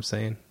 You know what I'm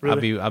saying?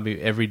 Really? I'll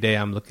be every day.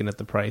 I'm looking at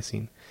the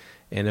pricing,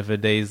 and if a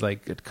day's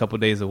like a couple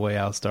days away,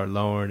 I'll start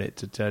lowering it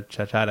to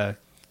try to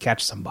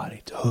catch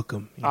somebody, to hook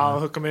them. I'll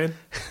hook them in.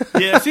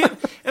 Yeah, see, and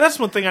that's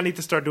one thing I need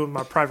to start doing with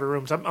my private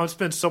rooms. I'm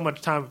spending so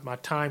much time with my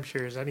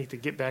timeshares. I need to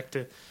get back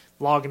to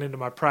logging into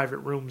my private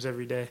rooms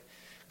every day.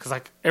 Because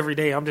like every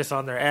day I'm just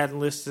on there adding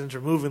listings,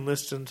 removing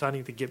listings. I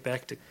need to get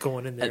back to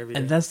going in there every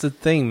day. And that's the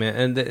thing,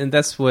 man. And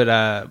that's what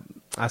I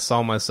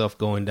saw myself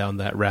going down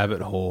that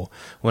rabbit hole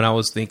when I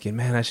was thinking,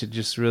 man, I should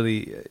just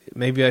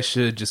maybe I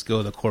should just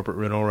go the corporate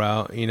rental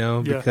route,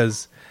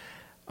 because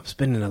I'm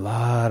spending a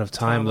lot of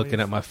time looking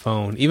at my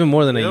phone, even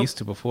more than I used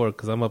to before,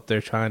 because I'm up there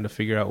trying to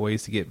figure out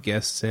ways to get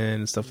guests in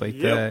and stuff like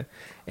that.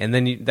 And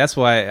then that's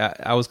why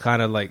I was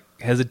kind of like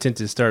hesitant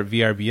to start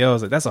VRBO. I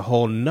was like, that's a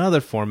whole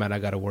nother format I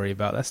got to worry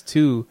about. That's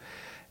 2.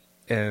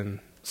 And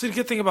see, the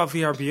good thing about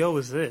VRBO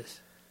is this.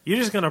 You're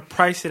just going to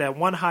price it at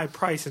one high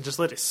price and just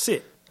let it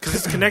sit because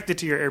it's connected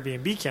to your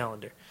Airbnb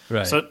calendar.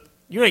 Right. So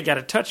you ain't got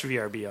to touch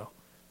VRBO.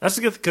 That's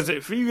good because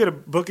if you get a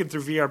booking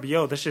through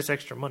VRBO, that's just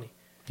extra money.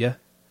 Yeah.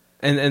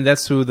 And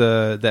that's who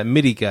that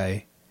MIDI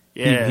guy,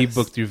 yes. he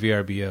booked through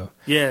VRBO.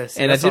 Yes.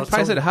 And I did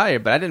price it higher,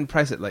 but I didn't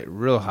price it like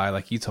real high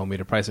like you told me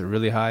to price it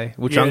really high,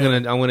 which I'm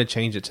gonna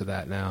change it to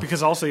that now.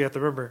 Because also you have to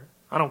remember,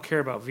 I don't care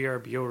about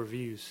VRBO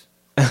reviews.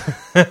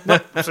 No,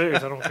 I'm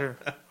serious, I don't care.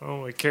 I don't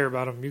really care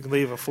about them. You can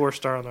leave a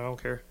 4-star on there, I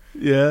don't care.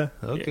 Yeah,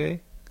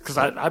 okay. Because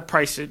I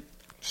price it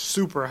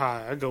super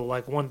high. I go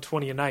like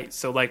 $120 a night.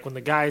 So like when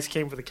the guys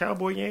came for the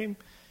Cowboy game,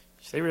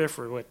 they were there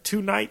for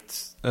 2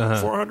 nights,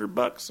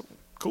 $400. I'm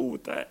cool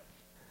with that.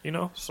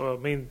 So I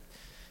mean,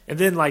 and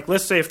then like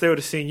let's say if they would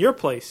have seen your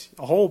place,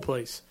 a whole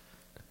place,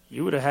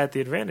 you would have had the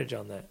advantage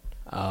on that.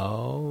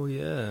 Oh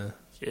yeah.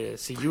 Yeah.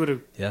 See, you would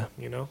have. Yeah.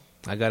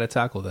 I gotta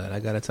tackle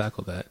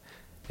that.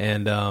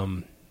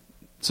 And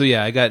so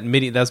yeah, I got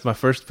MIDI. That's my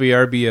first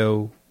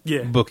VRBO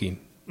booking.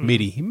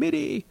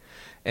 MIDI.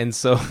 And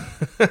so,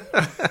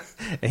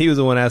 and he was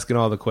the one asking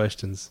all the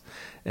questions.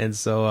 And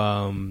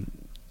so,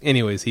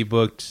 anyways, he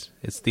booked.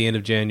 It's the end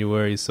of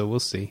January, so we'll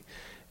see.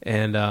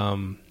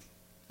 And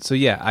so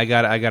yeah, I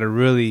gotta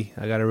really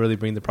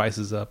bring the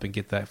prices up and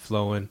get that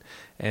flowing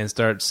and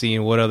start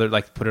seeing what other,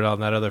 like, put it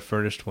on that other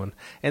furnished one.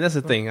 And that's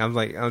the thing.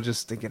 I'm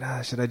just thinking,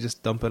 should I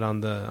just dump it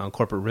on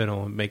corporate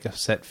rental and make a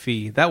set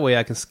fee? That way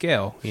I can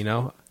scale,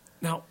 Now,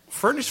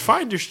 Furnished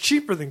Finder's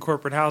cheaper than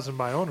corporate housing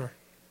by owner.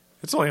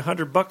 It's only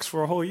 $100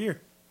 for a whole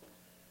year.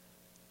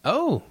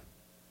 Oh,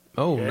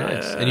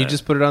 nice. And you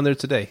just put it on there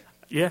today?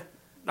 Yeah.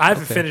 I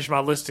haven't finished my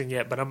listing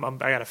yet, but I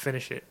got to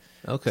finish it.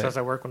 Okay. So as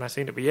I work when I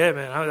seen it. But yeah,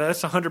 man,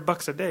 that's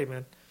 $100 a day,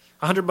 man.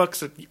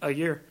 $100 a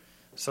year.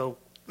 So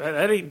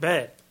that ain't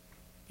bad,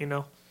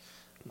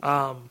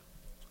 How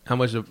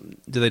much do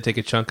they take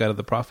a chunk out of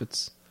the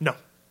profits? No.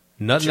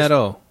 Nothing at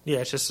all? Yeah,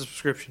 it's just a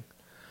subscription.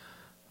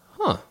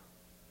 Huh.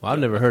 Well, I've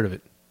never heard of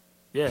it.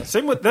 Yeah,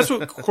 that's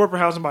what corporate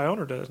housing by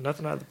owner does.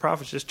 Nothing out of the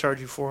profits, just charge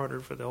you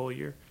 $400 for the whole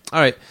year. All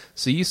right.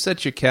 So you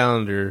set your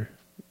calendar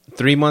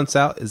 3 months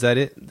out, is that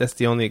it? That's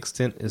the only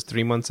extent, is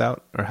 3 months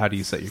out? Or how do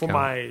you set your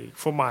calendar?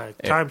 For my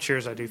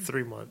timeshares, I do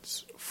 3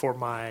 months. For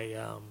my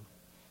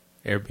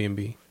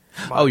Airbnb.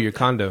 Your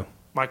condo.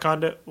 My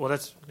condo, well,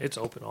 it's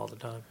open all the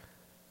time.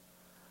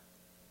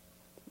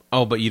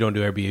 Oh, but you don't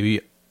do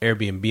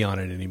Airbnb on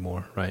it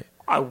anymore, right?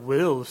 I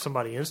will if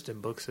somebody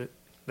instant books it.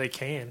 They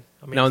can.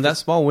 I mean, now, in that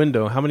small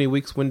window, how many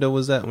weeks window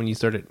was that when you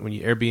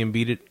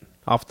Airbnb'd it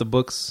off the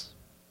books?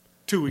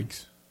 2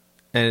 weeks.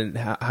 And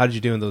how did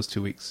you do in those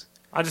 2 weeks?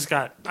 I just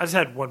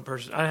had one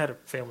person. I had a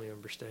family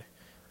member stay,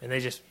 and they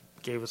just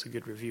gave us a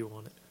good review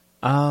on it.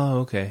 Oh,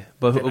 okay.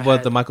 But who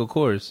about the Michael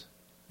Kors?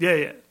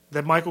 Yeah.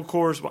 The Michael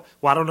Kors. Well,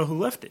 I don't know who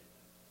left it.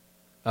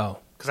 Oh.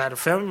 Because I had a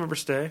family member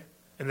stay,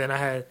 and then I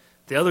had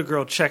the other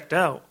girl checked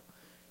out.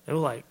 And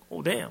we're like,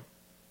 oh, damn.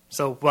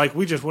 So, like,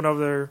 we just went over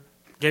there,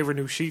 gave her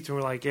new sheets, and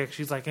we're like, yeah.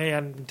 She's like, hey,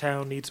 I'm in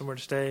town, need somewhere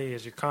to stay.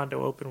 Is your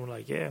condo open? We're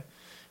like, yeah.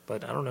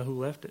 But I don't know who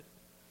left it.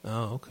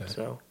 Oh, okay.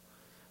 So,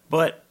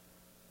 but,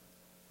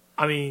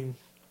 I mean,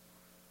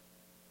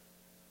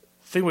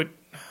 I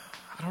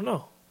don't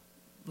know.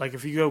 Like,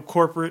 if you go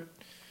corporate.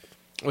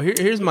 Well,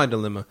 here's my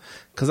dilemma.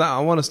 Because I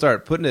want to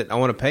start putting it, I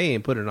want to pay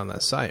and put it on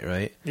that site,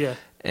 right? Yeah.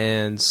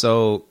 And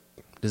so,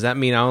 does that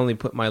mean I only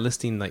put my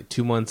listing like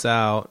 2 months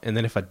out? And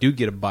then if I do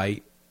get a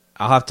bite,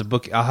 I'll have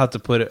to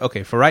put it.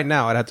 Okay, for right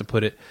now, I'd have to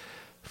put it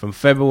from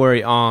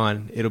February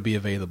on, it'll be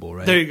available,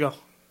 right? There you go.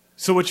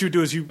 So what you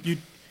do is you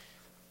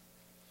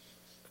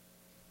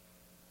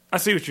I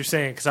see what you're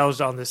saying because I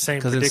was on the same.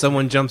 Because then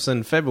someone jumps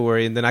in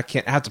February and then I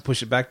have to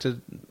push it back to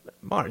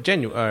March or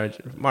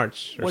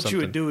what something. You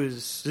would do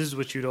is this is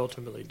what you'd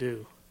ultimately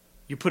do.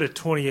 You put a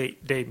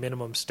 28-day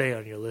minimum stay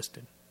on your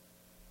listing.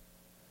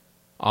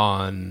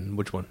 On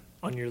which one?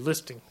 On your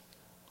listing,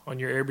 on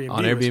your Airbnb.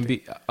 On Airbnb,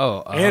 listing.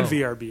 And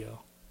VRBO.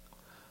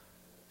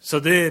 So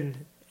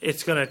then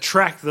it's going to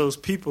attract those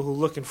people who are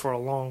looking for a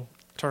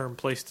long-term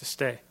place to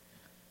stay.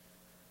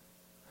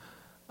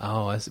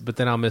 Oh, but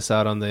then I'll miss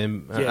out on the.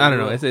 Yeah, I don't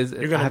know.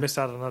 You're going to miss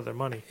out on other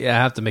money. Yeah,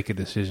 I have to make a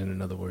decision.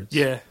 In other words.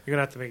 Yeah, you're going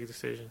to have to make a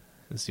decision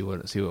and see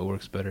what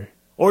works better.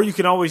 Or you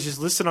can always just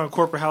list it on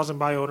corporate housing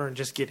by owner and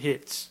just get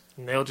hits,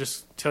 and they'll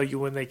just tell you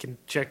when they can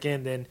check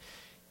in. Then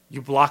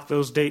you block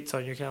those dates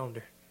on your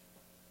calendar.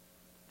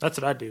 That's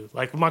what I do.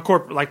 Like my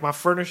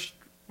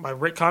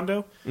rent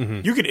condo,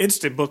 you can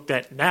instant book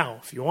that now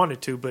if you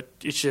wanted to, but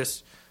it's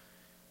just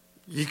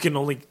you can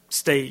only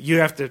stay. You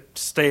have to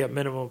stay a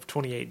minimum of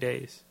 28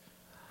 days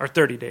or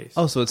 30 days.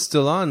 Oh, so it's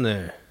still on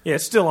there? Yeah,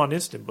 it's still on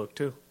instant book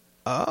too.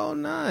 Oh,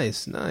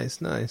 nice.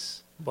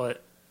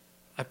 But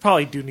I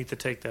probably do need to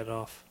take that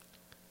off.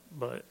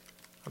 But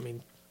I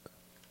mean,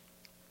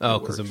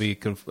 because it'll be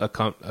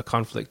a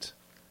conflict.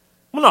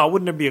 Well, no,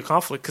 wouldn't there be a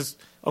conflict? Because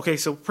okay,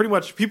 so pretty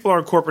much people are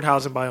in corporate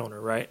housing by owner,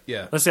 right?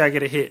 Yeah. Let's say I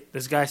get a hit.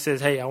 This guy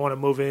says, "Hey, I want to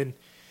move in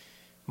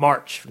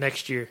March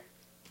next year."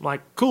 I'm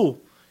like,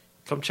 "Cool,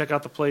 come check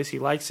out the place." He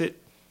likes it.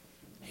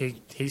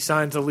 He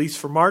signs a lease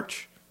for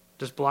March.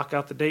 Just block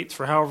out the dates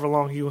for however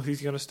long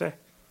he's going to stay.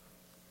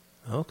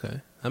 Okay,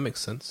 that makes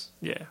sense.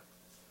 Yeah.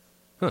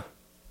 Huh.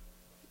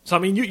 So I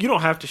mean, you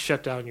don't have to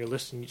shut down your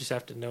listing. You just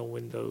have to know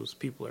when those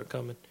people are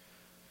coming.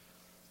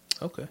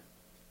 Okay.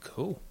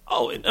 Cool.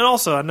 Oh, and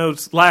also, I know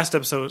last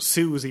episode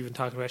Sue was even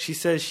talking about. She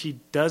says she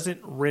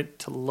doesn't rent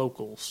to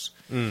locals.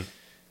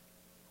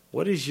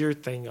 What is your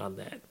thing on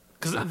that?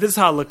 Because this is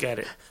how I look at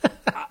it.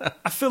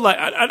 I feel like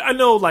I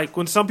know, like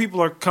when some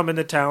people are coming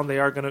to town,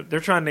 they're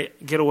trying to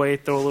get away,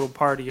 throw a little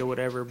party or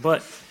whatever.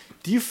 But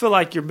do you feel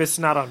like you're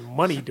missing out on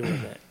money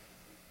doing that?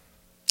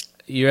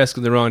 You're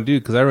asking the wrong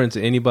dude because I rent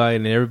to anybody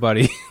and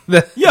everybody.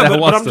 But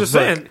I'm just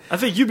saying. I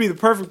think you'd be the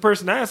perfect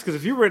person to ask because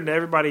if you rent to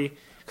everybody,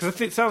 because I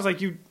think it sounds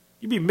like you'd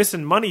be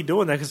missing money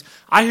doing that. Because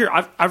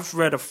I've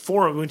read a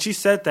forum when she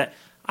said that.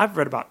 I've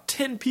read about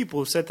 10 people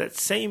who said that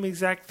same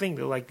exact thing.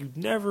 They're like, you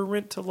never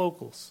rent to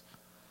locals.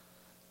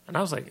 And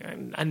I was like,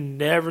 I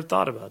never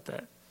thought about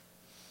that.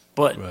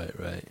 But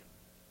right.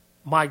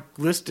 My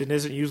listing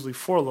isn't usually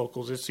for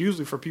locals. It's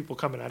usually for people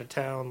coming out of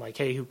town, like,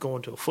 hey, who's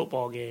going to a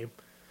football game.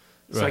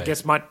 So I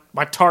guess my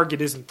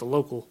target isn't the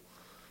local.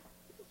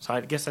 So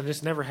I guess I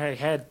just never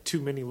had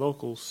too many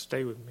locals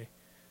stay with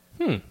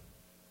me.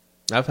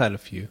 I've had a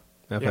few.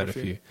 Yeah.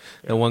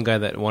 The one guy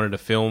that wanted to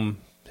film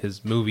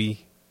his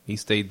movie, he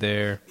stayed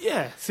there.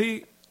 Yeah,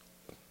 see,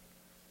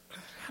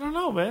 I don't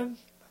know, man.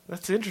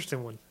 That's an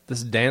interesting one.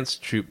 This dance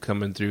troupe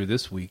coming through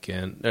this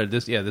weekend,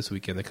 this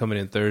weekend. They're coming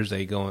in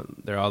Thursday,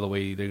 they're all the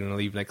way, they're going to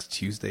leave next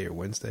Tuesday or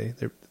Wednesday.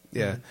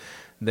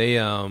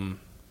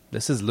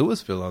 This is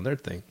Louisville on their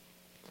thing.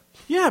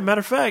 Yeah, matter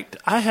of fact,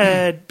 I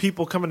had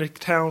people coming to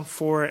town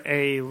for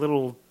a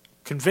little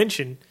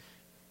convention.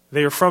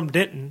 They were from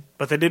Denton,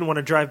 but they didn't want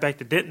to drive back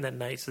to Denton that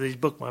night, so they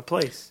just booked my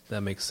place.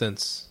 That makes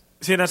sense.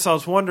 See, that's what I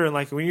was wondering,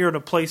 like, when you're in a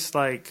place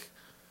like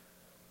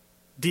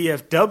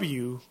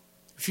DFW,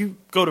 if you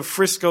go to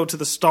Frisco to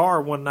the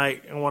Star one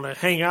night and want to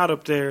hang out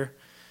up there,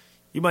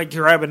 you might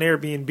grab an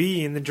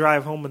Airbnb and then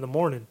drive home in the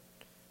morning.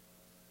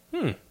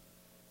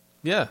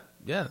 Yeah,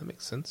 that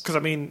makes sense. Because, I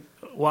mean,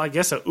 well, I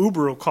guess an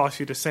Uber will cost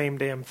you the same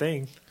damn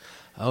thing.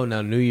 Oh,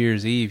 now New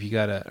Year's Eve,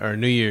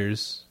 New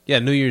Year's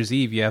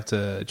Eve, you have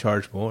to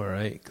charge more,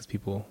 right? Because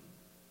people,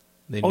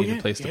 they need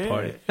a place to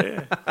party.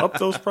 Yeah, up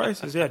those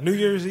prices. Yeah, New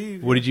Year's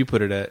Eve. What did you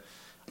put it at?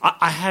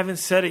 I haven't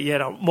set it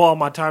yet. Well,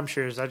 my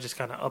timeshares, I just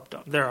kind of upped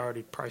them. They're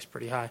already priced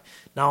pretty high.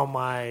 Now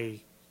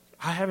I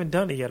haven't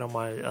done it yet on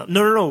my,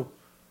 no.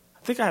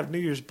 I think I have New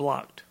Year's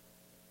blocked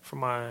for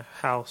my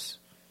house.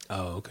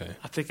 Oh, okay.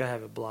 I think I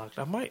have it blocked.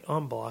 I might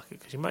unblock it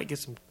because you might get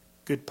some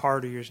good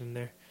partiers in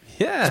there.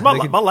 Yeah. My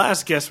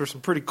last guests were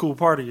some pretty cool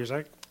partiers.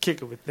 I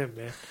kick it with them,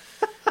 man.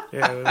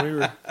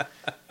 Yeah,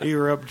 we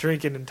were up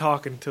drinking and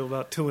talking until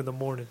about 2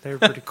 a.m. They were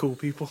pretty cool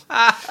people.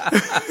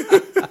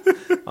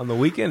 On the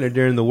weekend or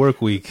during the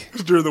work week? It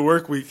was during the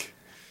work week.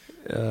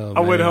 Oh, I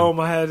went home.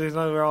 We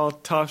were all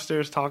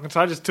upstairs talking. So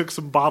I just took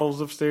some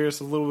bottles upstairs,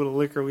 a little bit of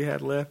liquor we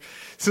had left.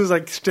 As soon as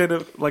I stand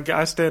up,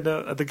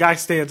 the guy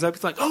stands up.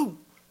 He's like, "Oh,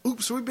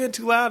 oops, we've been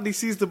too loud." And he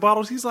sees the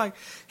bottles. He's like,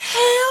 "Hell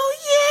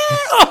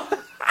yeah!"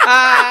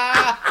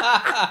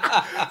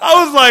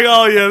 I was like,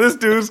 "Oh yeah, this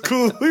dude's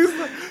cool." He's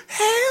like,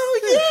 "Hell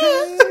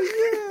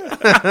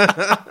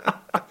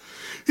yeah!"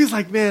 He's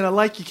like, "Man, I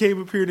like you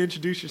came up here and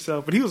introduced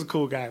yourself." But he was a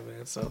cool guy,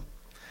 man. So.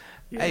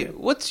 Yeah. Hey,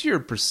 what's your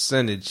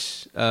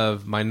percentage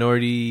of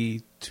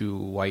minority to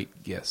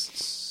white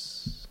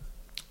guests?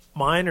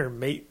 Mine are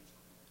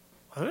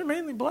they're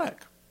mainly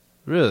black.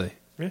 Really?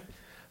 Yeah.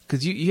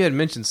 Because you had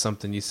mentioned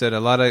something. You said a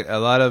lot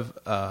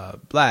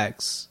of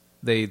blacks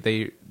they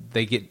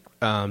get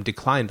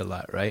declined a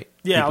lot, right?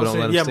 Yeah,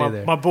 People I was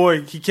saying, my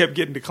boy, he kept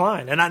getting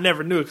declined, and I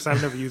never knew it because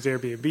I've never used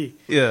Airbnb.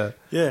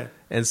 Yeah.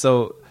 And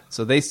so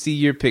they see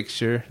your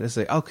picture. They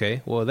say,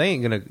 okay, well, they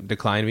ain't gonna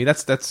decline me.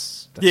 That's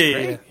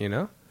great, yeah. You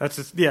know. That's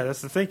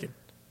the thinking.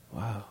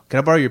 Wow. Can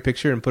I borrow your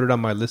picture and put it on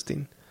my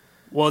listing?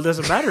 Well, it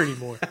doesn't matter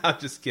anymore. I'm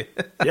just kidding.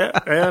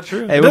 Yeah,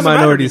 true. Hey, we're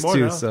minorities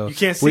too, so you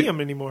can't see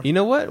them anymore. You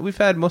know what? We've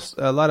had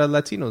a lot of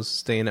Latinos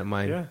staying at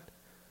mine. Yeah.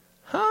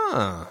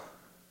 Huh.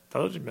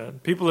 Told you, man.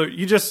 People are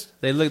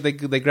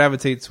they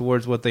gravitate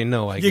towards what they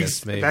know. I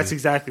guess maybe that's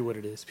exactly what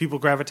it is. People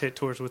gravitate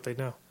towards what they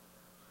know.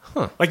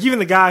 Huh. Like even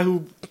the guy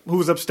who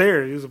was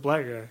upstairs, he was a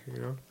black guy,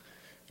 you know,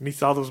 and he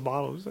saw those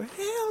bottles. He's like,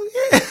 hell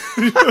yeah!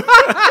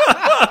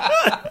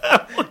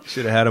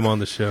 Should have had him on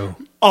the show.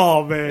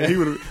 Oh man, he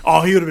would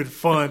have been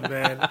fun,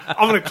 man.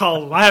 I'm gonna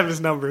call him. I have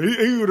his number.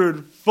 He would have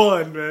been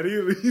fun,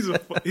 man.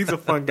 He's a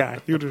fun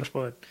guy. He would have been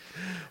fun.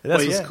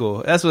 That's what's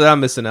cool. That's what I'm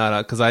missing out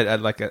on because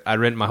I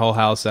rent my whole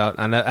house out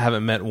and I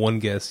haven't met one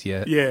guest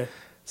yet. Yeah.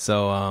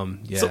 So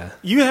yeah. So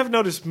you have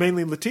noticed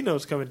mainly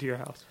Latinos coming to your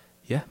house.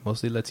 Yeah,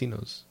 mostly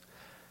Latinos.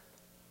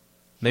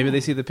 Maybe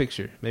they see the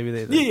picture. Maybe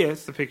they. Yeah,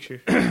 it's the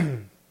picture.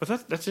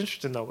 But that's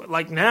interesting though.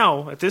 Like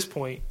now at this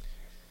point,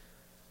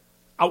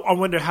 I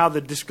wonder how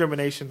the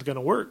discrimination's going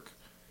to work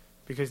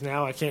because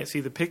now I can't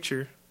see the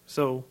picture.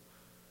 So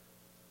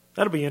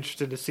that'll be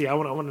interesting to see. I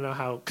want to know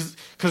how because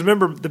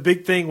remember the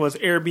big thing was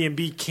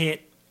Airbnb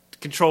can't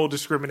control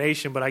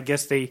discrimination, but I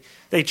guess they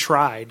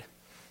tried.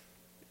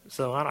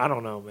 So I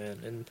don't know,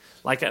 man. And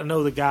like I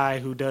know the guy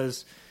who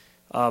does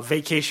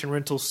vacation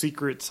rental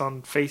secrets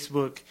on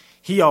Facebook.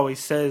 He always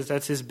says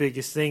that's his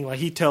biggest thing. Like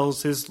he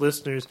tells his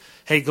listeners,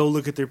 "Hey, go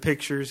look at their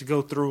pictures,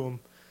 go through them,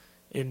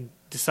 and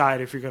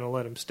decide if you're going to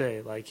let them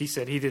stay." Like he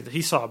said,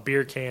 he saw a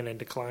beer can and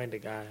declined a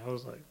guy. I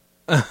was like,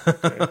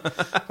 okay.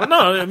 But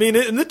no, I mean,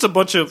 and it's a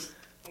bunch of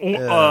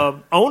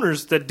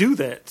owners that do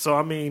that. So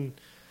I mean,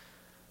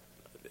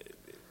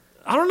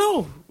 I don't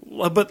know,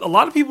 but a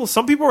lot of people,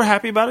 some people were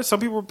happy about it, some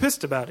people were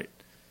pissed about it.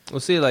 Well,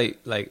 see,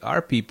 like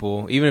our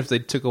people, even if they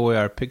took away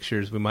our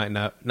pictures, we might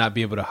not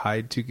be able to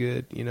hide too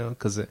good, you know,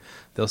 because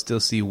they'll still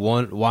see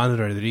Juan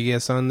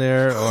Rodriguez on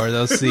there, or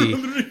they'll see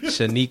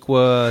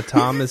Shaniqua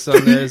Thomas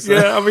on there. So.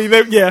 Yeah, I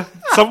mean,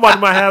 somebody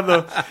might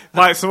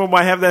have someone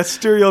might have that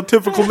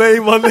stereotypical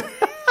name on there.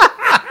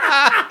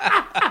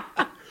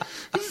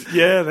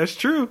 Yeah, that's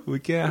true. We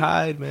can't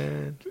hide,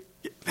 man.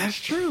 That's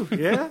true.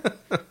 Yeah,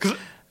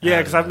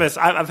 because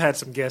I've had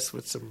some guests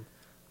with some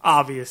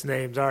obvious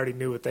names. I already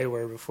knew what they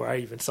were before I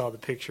even saw the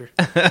picture.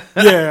 Yeah,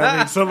 I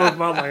mean, some of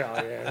them I'm like,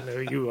 oh yeah, I know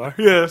who you are.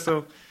 Yeah,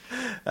 so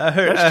I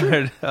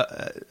heard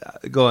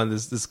go on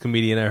this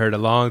comedian I heard a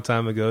long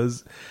time ago. It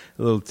was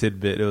a little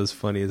tidbit. It was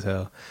funny as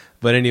hell.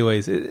 But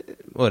anyways,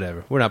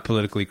 whatever. We're not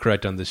politically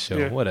correct on this show.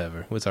 Yeah.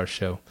 Whatever. It's our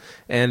show,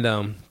 and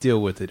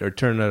deal with it or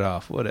turn it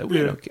off. Whatever.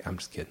 Yeah. I'm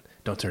just kidding.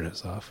 Don't turn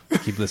us off.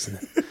 Keep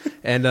listening.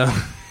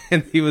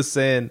 And he was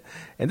saying,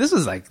 and this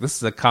is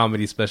a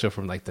comedy special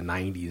from like the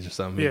 90s or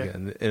something. Yeah.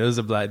 And it was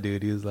a black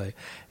dude. He was like,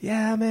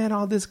 yeah, man,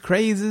 all this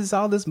crazes,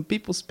 all this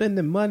people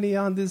spending money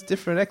on this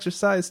different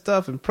exercise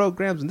stuff and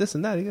programs and this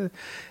and that.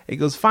 He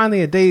goes,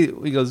 finally a day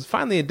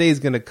is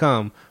going to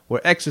come where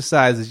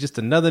exercise is just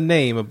another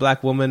name a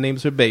black woman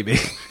names her baby.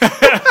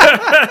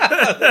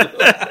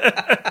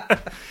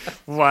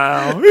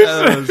 Wow.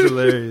 That was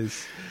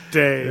hilarious.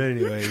 Dang.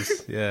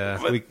 Anyways, yeah.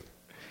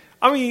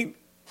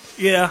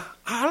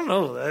 I don't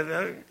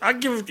know. I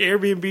give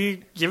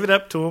Airbnb, give it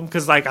up to them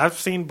because, like, I've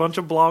seen a bunch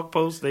of blog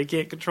posts. They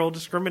can't control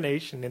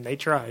discrimination, and they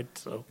tried.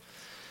 So,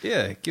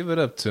 yeah, give it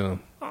up to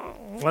them.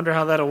 Oh, Wonder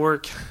how that'll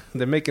work.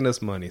 They're making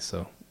us money,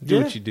 so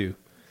do what you do.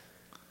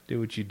 Do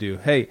what you do.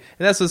 Hey,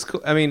 and that's what's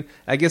cool. I mean,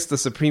 I guess the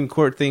Supreme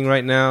Court thing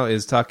right now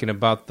is talking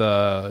about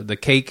the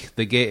cake,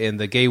 the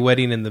gay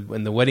wedding and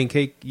the wedding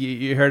cake.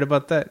 You heard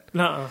about that?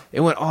 Nuh-uh. It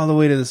went all the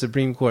way to the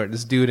Supreme Court.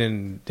 This dude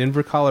in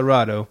Denver,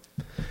 Colorado,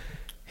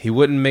 he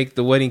wouldn't make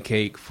the wedding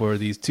cake for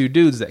these two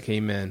dudes that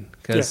came in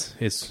because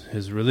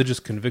his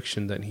religious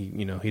conviction that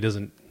he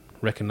doesn't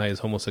recognize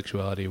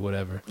homosexuality or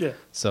whatever. Yeah.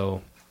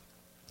 So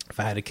if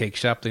I had a cake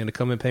shop, they're gonna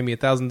come and pay me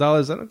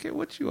 $1,000. I don't care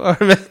what you are,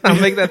 man. I'll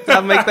make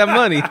that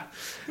money.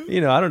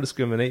 I don't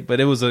discriminate, but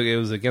it was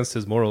against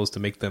his morals to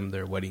make them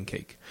their wedding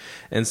cake.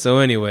 And so,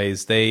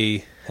 anyways,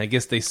 I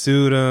guess they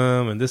sued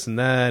him and this and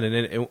that, and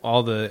then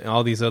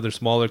all these other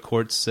smaller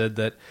courts said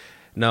that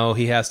no,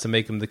 he has to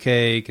make him the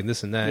cake and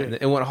this and that. Yeah. And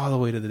it went all the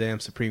way to the damn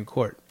Supreme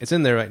Court. It's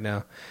in there right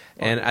now,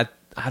 and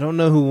I don't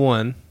know who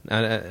won.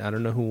 I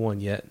don't know who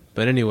won yet,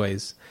 but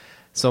anyways,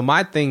 so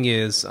my thing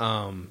is,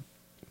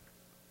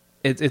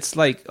 it's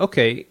like,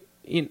 okay,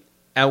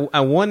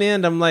 at one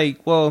end I'm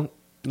like, well,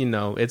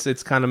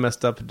 it's kind of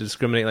messed up to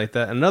discriminate like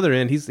that. Another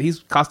end, he's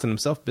costing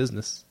himself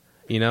business,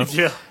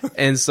 Yeah.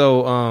 And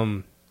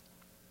so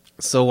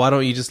why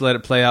don't you just let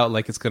it play out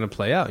like it's going to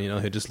play out? He'll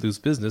just lose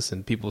business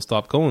and people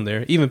stop going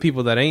there. Even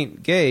people that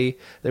ain't gay,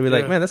 they'll be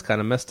like, man, that's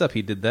kind of messed up.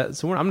 He did that,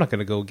 so I'm not going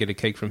to go get a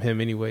cake from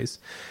him anyways.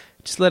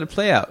 Just let it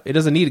play out. It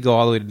doesn't need to go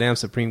all the way to damn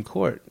Supreme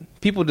Court.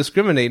 People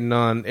discriminating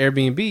on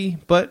Airbnb,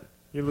 but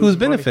who's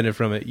benefiting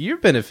from it? You're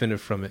benefiting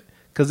from it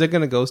because they're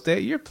going to go stay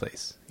at your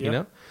place,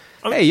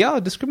 Hey, y'all,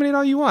 discriminate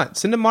all you want.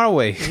 Send them our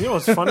way. You know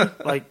what's funny?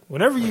 Like,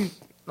 whenever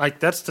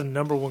that's the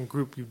number one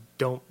group you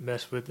don't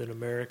mess with in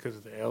America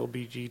is the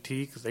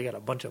LGBT because they got a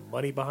bunch of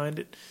money behind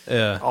it.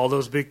 Yeah. All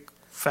those big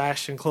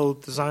fashion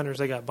clothes designers,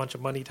 they got a bunch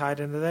of money tied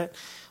into that.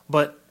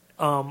 But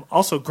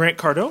also Grant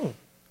Cardone.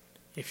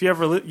 If you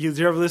ever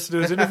listen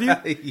to his interview,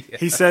 yeah.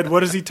 He said, what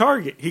does he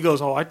target? He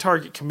goes, I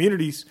target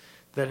communities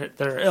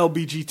that are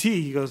LGBT.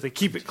 He goes, they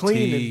keep it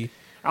clean. And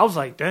I was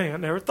like, dang, I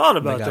never thought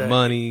about that. They got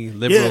money,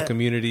 liberal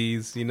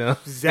communities,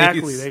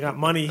 Exactly. They got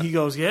money. He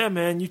goes, yeah,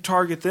 man, you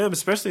target them,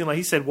 especially in, like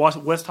he said,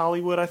 West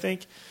Hollywood, I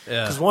think.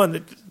 Yeah. Because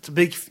one, it's a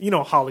big,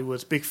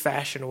 Hollywood's big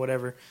fashion or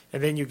whatever.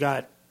 And then you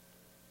got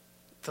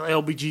the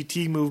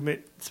LGBT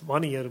movement. It's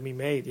money that'll be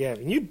made. Yeah,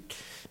 and you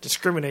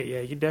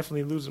discriminate, you're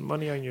definitely losing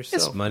money on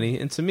yourself. It's money.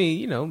 And to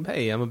me,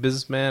 hey, I'm a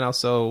businessman. I'll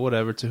sell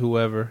whatever to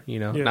whoever,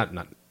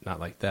 not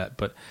like that.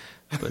 But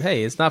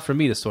hey, it's not for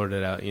me to sort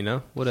it out,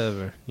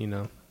 whatever,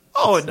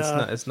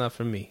 It's not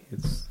for me.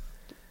 It's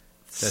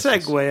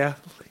segue.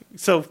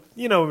 So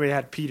we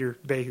had Peter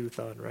Behuth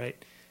on, right?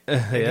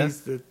 Yeah.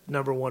 He's the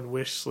number one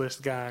wish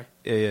list guy.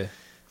 Yeah.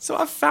 So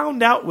I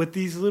found out what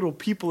these little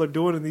people are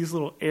doing in these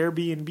little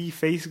Airbnb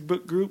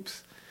Facebook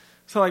groups.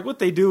 So like what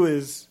they do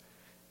is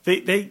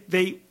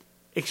they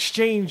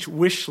exchange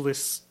wish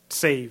list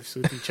saves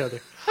with each other.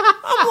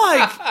 I'm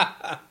like,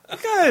 you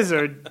guys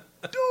are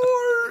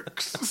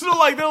dorks. So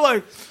like they're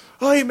like,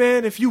 oh, hey,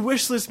 man, if you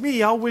wish list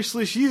me, I'll wish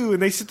list you.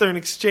 And they sit there and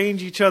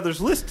exchange each other's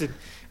listed.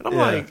 And I'm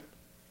like,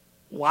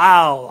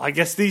 wow, I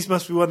guess these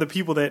must be one of the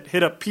people that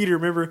hit up Peter.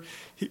 Remember,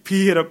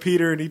 he hit up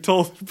Peter and he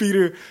told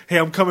Peter, hey,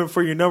 I'm coming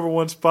for your number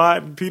one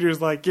spot. And Peter's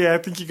like, yeah, I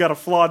think you got a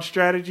flawed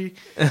strategy.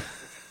 I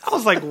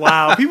was like,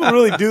 wow, people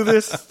really do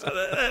this?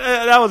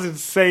 That was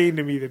insane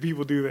to me that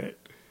people do that.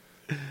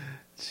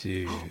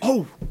 Jeez.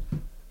 Oh,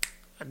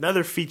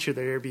 another feature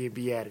that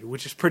Airbnb added,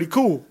 which is pretty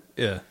cool.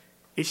 Yeah.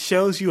 It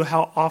shows you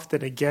how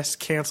often a guest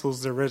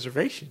cancels their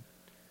reservation.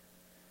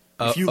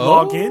 If you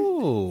log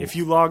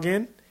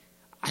in,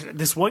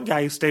 this one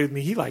guy who stayed with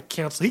me, he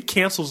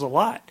cancels a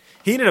lot.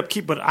 He ended up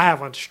but I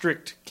have on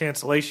strict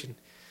cancellation.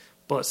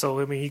 But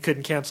so he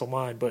couldn't cancel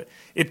mine, but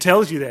it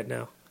tells you that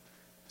now.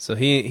 So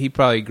he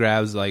probably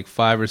grabs like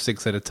 5 or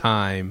 6 at a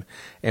time,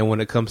 and when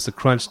it comes to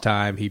crunch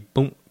time, he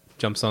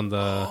jumps on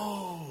the.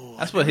 Oh,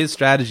 that's what his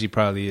strategy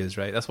probably is,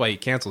 right? That's why he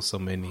cancels so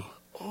many.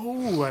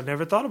 Oh, I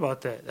never thought about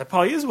that. That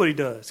probably is what he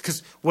does.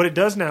 Because what it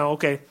does now,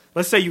 okay,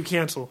 let's say you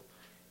cancel.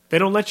 They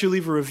don't let you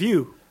leave a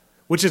review,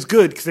 which is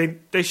good because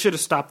they should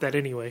have stopped that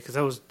anyway because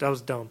that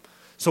was dumb.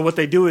 So what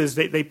they do is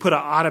they put an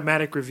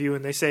automatic review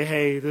and they say,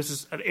 hey, this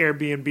is an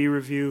Airbnb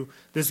review.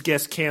 This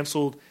guest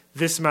canceled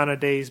this amount of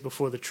days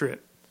before the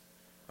trip.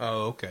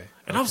 Oh, okay.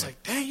 And I was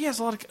like, dang, he has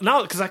a lot of...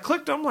 No, because I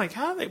clicked, I'm like,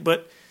 how are they...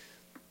 But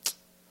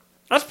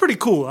that's pretty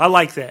cool. I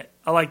like that.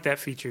 I like that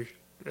feature.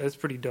 That's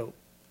pretty dope.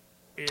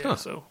 Yeah,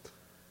 so...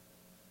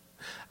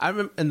 I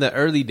remember in the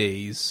early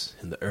days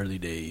of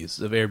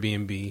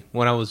Airbnb,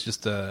 when I was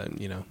just a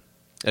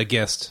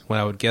guest, when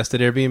I would guest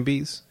at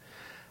Airbnbs,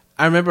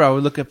 I remember I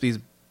would look up these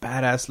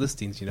badass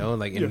listings,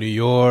 like in New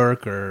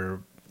York or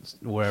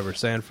wherever,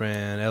 San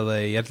Fran,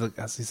 LA.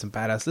 I see some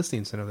badass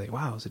listings, and I'm like,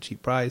 wow, it's a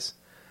cheap price,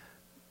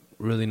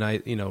 really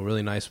nice,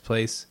 really nice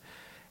place.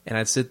 And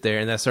I'd sit there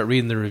and I'd start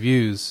reading the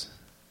reviews,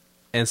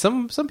 and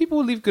some people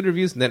would leave good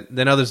reviews, and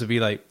then others would be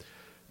like,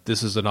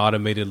 this is an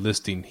automated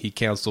listing. He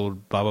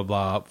canceled blah, blah,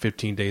 blah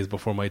 15 days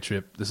before my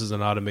trip. This is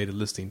an automated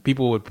listing.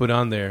 People would put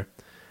on there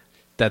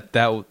that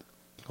would...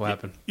 What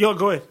happened? Yo,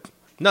 go ahead.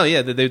 No,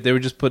 yeah, they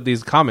would just put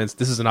these comments.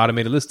 This is an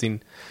automated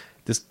listing.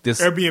 This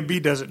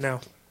Airbnb does it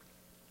now.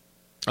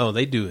 Oh,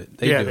 they do it.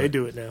 They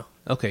do it now.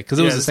 Okay, because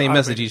it was the same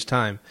message each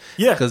time.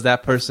 Yeah, because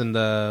that person,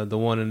 the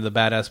one in the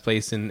badass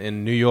place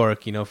in New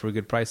York, for a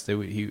good price,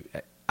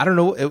 I don't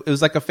know, it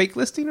was like a fake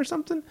listing or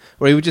something,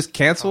 or he would just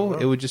cancel.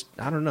 It would just,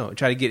 I don't know,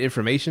 try to get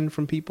information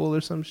from people or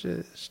some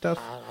stuff.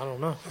 I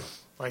don't know.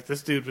 Like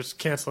this dude was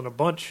canceling a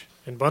bunch,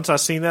 and once I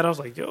seen that, I was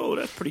like, yo,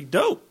 that's pretty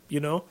dope,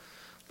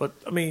 But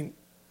I mean,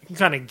 you can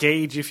kind of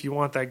gauge if you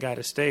want that guy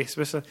to stay.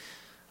 Especially,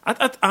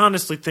 I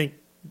honestly think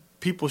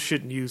people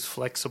shouldn't use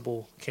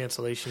flexible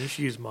cancellation. You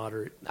should use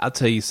moderate. I'll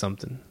tell you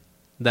something.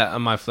 That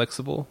am I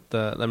flexible?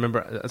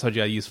 Remember I told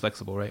you I use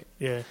flexible, right?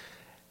 Yeah.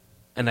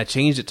 And I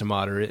changed it to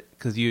moderate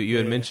because you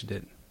had mentioned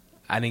it.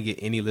 I didn't get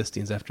any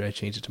listings after I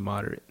changed it to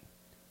moderate.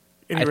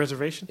 Any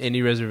reservations?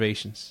 Any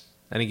reservations.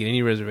 I didn't get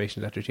any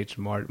reservations after I changed it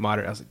to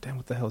moderate. I was like, damn,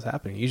 what the hell's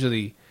happening?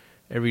 Usually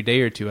every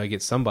day or two I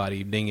get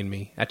somebody dinging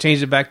me. I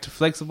changed it back to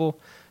flexible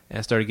and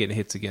I started getting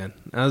hits again.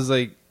 I was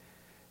like,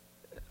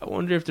 I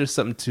wonder if there's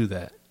something to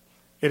that.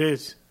 It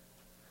is.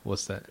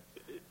 What's that?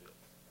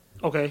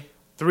 Okay.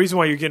 The reason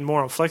why you're getting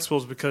more on flexible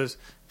is because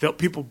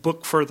people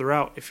book further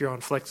out if you're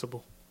on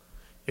flexible.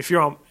 If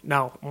you're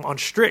on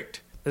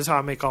strict, this is how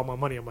I make all my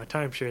money on my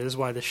timeshare. This is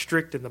why the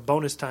strict and the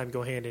bonus time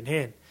go hand in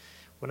hand.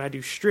 When I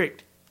do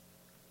strict,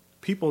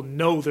 people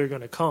know they're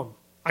going to come.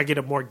 I get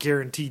a more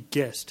guaranteed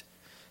guest.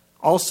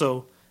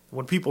 Also,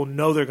 when people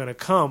know they're going to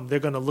come, they're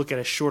going to look at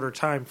a shorter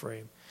time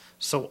frame.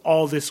 So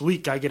all this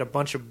week, I get a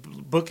bunch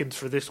of bookings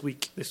for this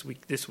week.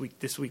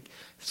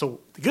 So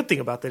the good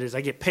thing about that is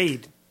I get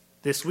paid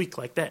this week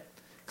like that.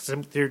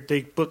 Because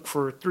they book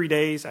for 3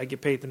 days, I get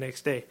paid the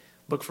next day.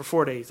 Book for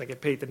 4 days, I get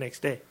paid the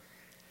next day.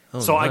 Oh,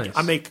 so nice.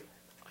 I make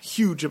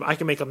I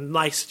can make a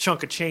nice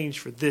chunk of change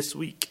for this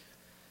week.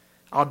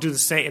 I'll do the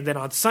same, and then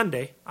on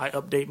Sunday, I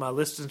update my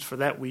listings for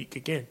that week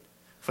again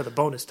for the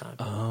bonus time.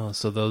 Oh,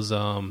 so those,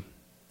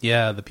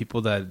 the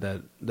people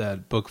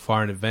that book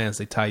far in advance,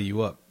 they tie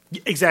you up.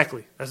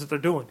 Exactly. That's what they're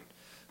doing.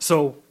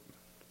 So,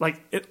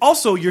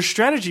 also your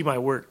strategy might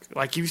work.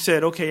 Like you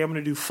said, okay, I'm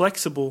going to do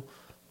flexible,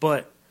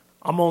 but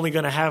I'm only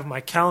going to have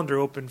my calendar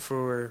open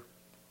for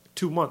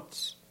 2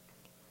 months.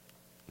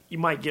 You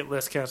might get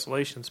less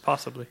cancellations,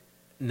 possibly.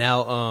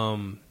 Now,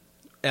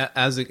 I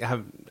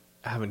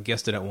haven't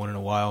guessed it at one in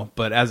a while,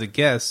 but as a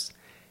guest,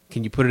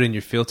 can you put it in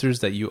your filters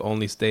that you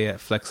only stay at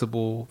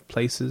flexible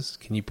places?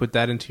 Can you put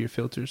that into your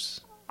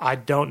filters? I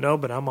don't know,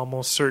 but I'm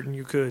almost certain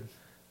you could.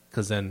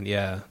 Because then,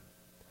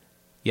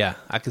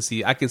 I could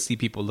see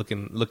people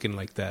looking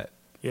like that.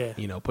 Yeah,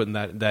 putting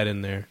that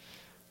in there.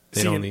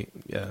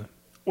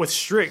 With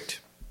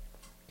strict,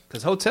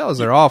 because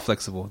hotels are all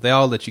flexible. They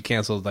all let you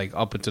cancel like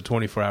up until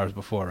 24 hours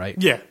before, right?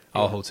 Yeah,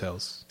 all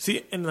hotels.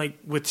 See, and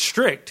with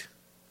strict,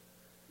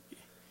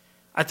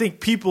 I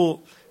think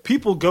people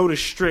go to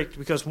strict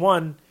because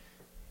one,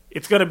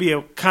 it's going to be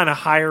a kind of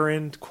higher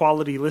end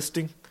quality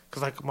listing.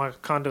 Because like my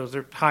condos,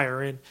 they're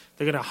higher end.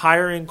 They're going to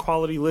higher end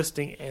quality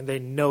listing, and they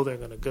know they're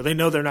going to go. They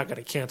know they're not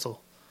going to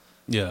cancel.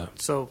 Yeah.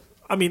 So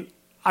I mean,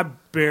 I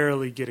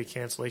barely get a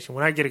cancellation.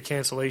 When I get a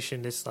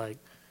cancellation, it's like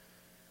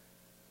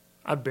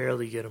I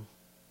barely get them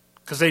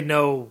because they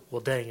know.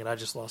 Well, dang it, I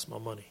just lost my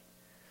money.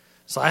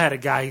 So I had a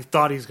guy who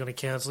thought he was going to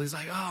cancel. He's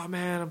like, "Oh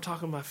man, I'm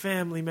talking to my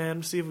family, man.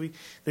 Let's see if we."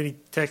 Then he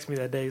texted me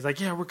that day. He's like,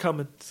 "Yeah, we're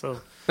coming."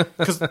 So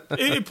because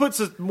it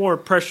puts more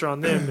pressure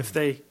on them if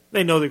they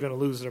know they're going to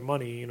lose their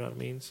money. You know what I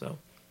mean? So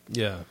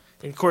yeah.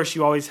 And of course,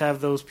 you always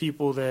have those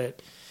people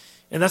that,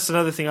 and that's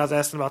another thing I was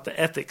asking about the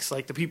ethics,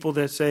 like the people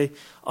that say,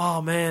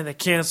 "Oh man, they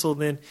canceled."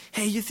 Then,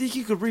 hey, you think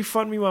you could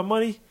refund me my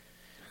money?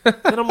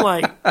 And I'm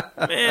like,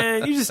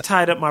 man, you just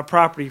tied up my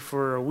property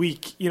for a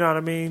week. You know what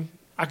I mean?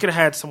 I could have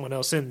had someone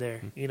else in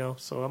there,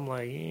 So I'm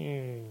like,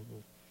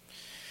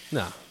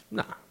 Nah.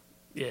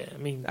 Yeah, I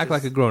mean, act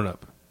like a grown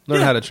up.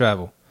 Learn how to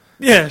travel.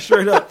 Yeah,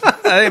 straight up.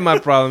 That ain't my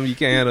problem. You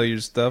can't handle your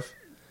stuff.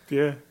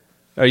 Yeah.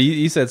 Or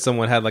you said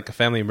someone had like a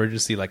family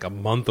emergency like a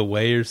month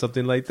away or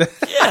something like that.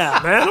 Yeah,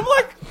 man. I'm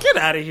like, get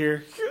out of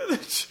here.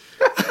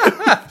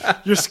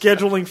 You're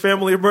scheduling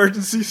family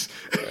emergencies.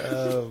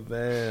 Oh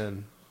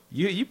man,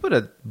 you put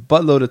a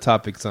buttload of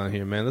topics on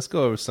here, man. Let's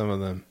go over some of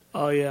them.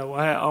 Oh yeah, well,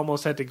 I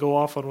almost had to go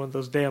off on one of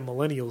those damn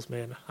millennials,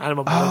 man. I'm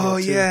a millennial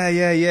too.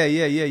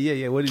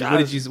 Yeah. What did you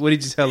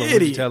tell him? What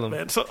did you tell him?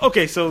 Man.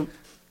 So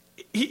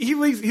he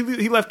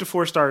left a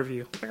 4-star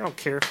review. I don't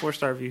care,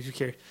 4-star reviews. Who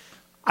cares?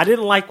 I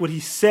didn't like what he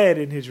said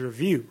in his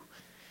review.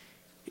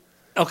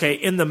 Okay,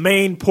 in the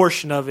main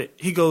portion of it,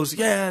 he goes,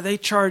 "Yeah, they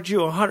charge you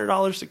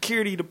 $100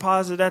 security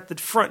deposit at the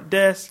front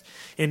desk,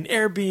 and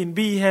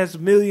Airbnb has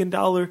 $1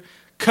 million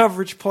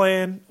coverage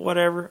plan,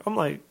 whatever." I'm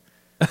like,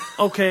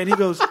 okay, and he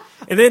goes,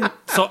 and then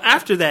so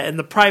after that, in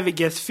the private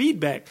guest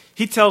feedback,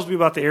 he tells me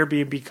about the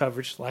Airbnb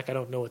coverage, like I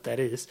don't know what that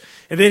is,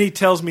 and then he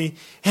tells me,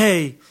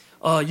 "Hey,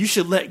 you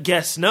should let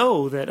guests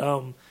know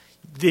that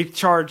they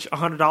charge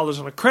 $100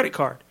 on a credit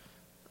card."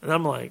 And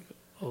I'm like,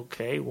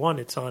 okay, one,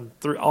 it's on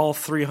all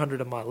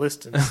 300 of my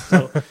listings.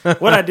 So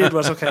what I did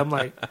was, okay,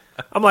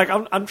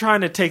 I'm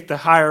trying to take the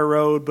higher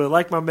road, but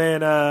like my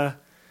man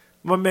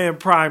my man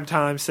Prime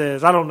Time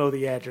says, I don't know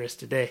the address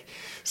today.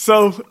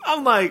 So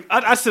I'm like,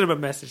 I sent him a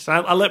message.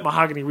 I let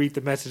Mahogany read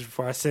the message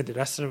before I sent it.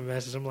 I sent him a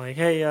message. I'm like,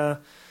 hey,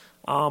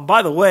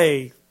 by the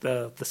way,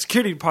 the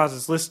security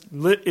deposits list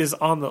is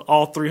on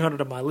all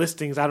 300 of my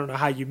listings. I don't know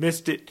how you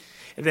missed it.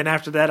 And then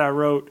after that, I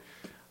wrote,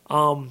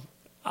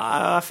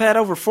 I've had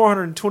over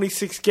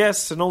 426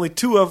 guests, and only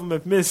 2 of them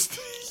have missed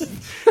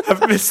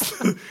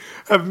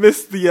have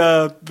missed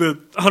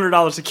the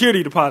 $100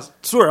 security deposit.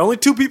 I swear, only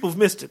 2 people have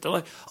missed it. They're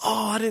like,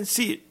 oh, I didn't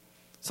see it.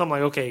 So I'm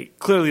like, okay,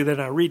 clearly they're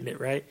not reading it,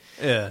 right?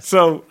 Yeah.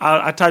 So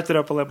I typed it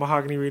up and let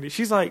Mahogany read it.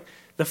 She's like,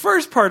 the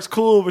first part's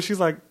cool, but she's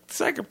like, the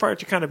second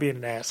part, you're kind of being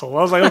an asshole.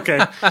 I was like,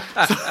 okay.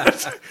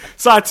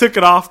 So I took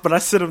it off, but I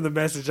sent him the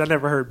message. I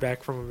never heard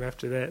back from him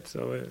after that.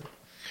 So,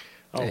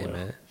 hey,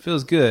 man,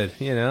 feels good,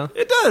 you know?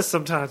 It does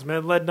sometimes,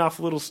 man, letting off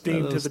a little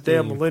steam to the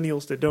damn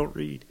millennials that don't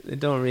read. They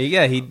don't read.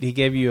 Yeah, he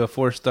gave you a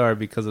 4-star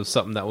because of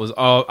something that was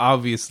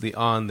obviously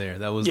on there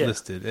that was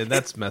listed, and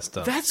that's messed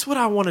up. That's what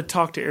I want to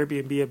talk to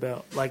Airbnb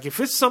about. Like, if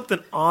it's something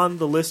on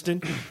the listing,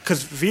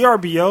 because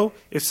VRBO,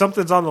 if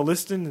something's on the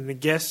listing and the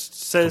guest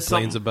says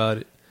complains something about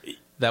it,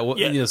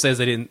 that says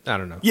they didn't, I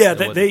don't know. Yeah,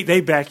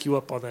 they back you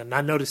up on that, and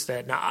I noticed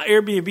that. Now,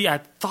 Airbnb, I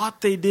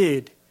thought they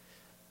did.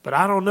 But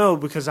I don't know,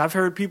 because I've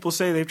heard people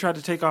say they've tried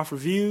to take off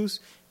reviews.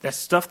 That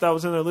stuff that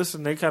was in their list,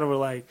 and they kind of were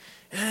like,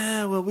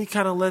 yeah, well, we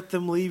kind of let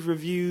them leave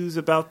reviews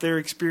about their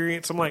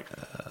experience. I'm like,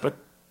 but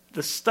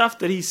the stuff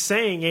that he's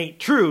saying ain't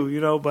true,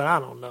 you know, but I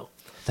don't know.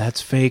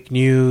 That's fake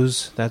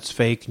news. That's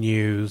fake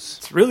news.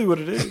 It's really what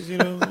it is, you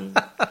know.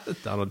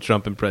 Donald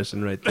Trump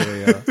impression right there,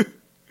 yeah.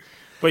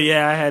 But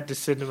yeah, I had to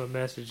send him a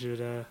message.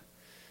 And,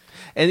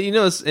 you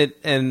know,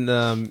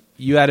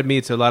 you added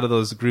me to a lot of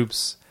those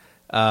groups.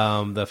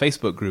 The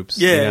Facebook groups.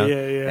 Yeah, you know?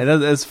 yeah.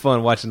 And it's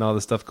fun watching all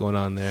the stuff going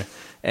on there.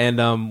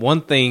 And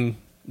one thing,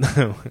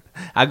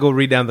 I go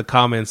read down the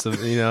comments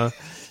of, you know,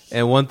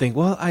 and one thing,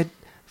 well,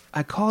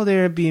 I called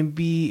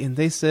Airbnb and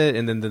they said,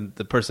 and then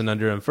the person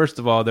under them, first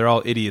of all, they're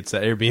all idiots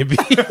at Airbnb.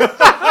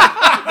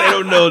 They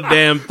don't know a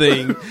damn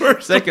thing.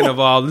 Second of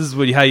all, this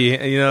is how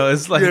you know,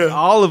 it's like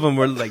all of them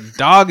were like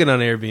dogging on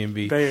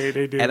Airbnb.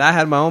 They do. And I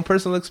had my own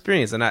personal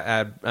experience, and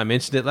I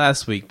mentioned it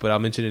last week, but I'll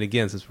mention it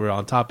again since we're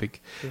on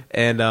topic.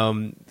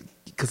 And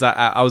because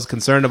I was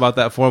concerned about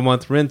that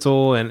 4-month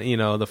rental and, you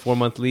know, the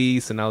 4-month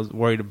lease, and I was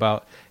worried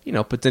about, you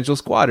know, potential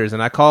squatters.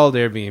 And I called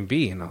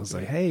Airbnb, and I was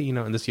like, hey, you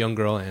know, and this young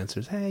girl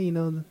answers, hey, you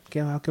know,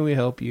 how can we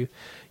help you?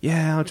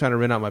 Yeah, I'm trying to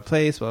rent out my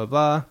place, blah,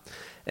 blah, blah.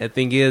 And the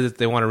thing is,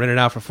 they want to rent it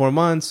out for 4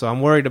 months, so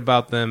I'm worried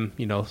about them,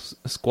 you know,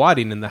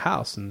 squatting in the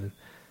house. And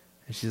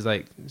she's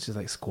like,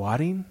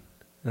 squatting?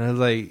 And I was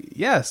like,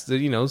 yes,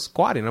 you know,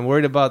 squatting. I'm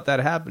worried about that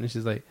happening.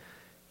 She's like,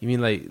 you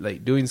mean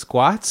like doing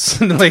squats?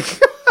 And like,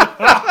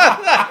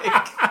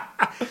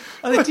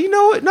 I was like, do you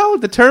know what? No,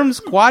 the term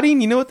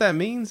squatting. You know what that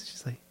means?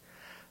 She's like,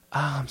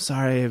 oh, I'm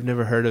sorry, I've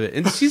never heard of it.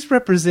 And she's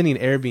representing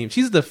Airbnb.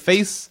 She's the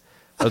face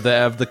of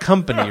the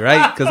company,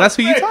 right? Because that's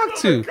who you talk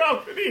to.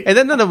 And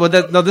then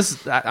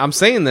I'm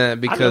saying that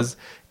because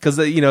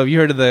you know, you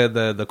heard of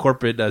the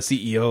corporate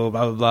CEO,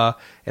 blah blah blah,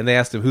 and they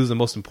asked him who's the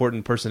most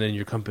important person in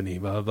your company,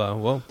 blah blah blah.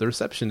 Well, the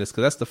receptionist,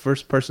 because that's the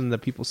first person that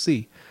people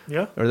see,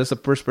 or that's the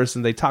first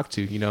person they talk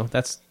to. You know,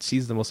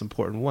 she's the most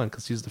important one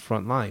because she's the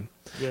front line,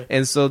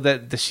 and so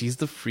that she's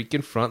the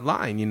freaking front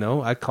line. You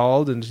know, I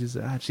called and she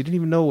didn't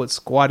even know what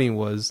squatting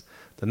was.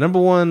 The number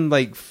one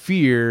like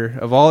fear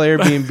of all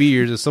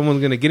Airbnbers is someone's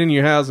going to get in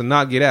your house and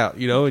not get out,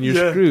 you know, and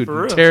you're screwed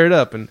and tear it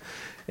up. And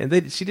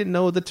she didn't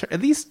know the term.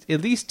 At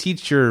least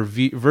teach your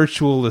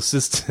virtual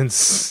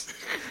assistants.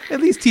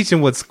 At least teach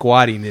them what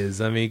squatting is.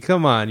 I mean,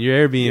 come on,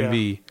 you're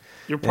Airbnb. Yeah.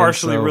 You're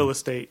partially real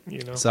estate,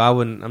 you know. So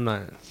I'm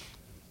not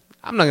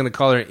going to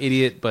call her an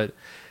idiot, but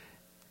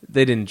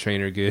they didn't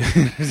train her good.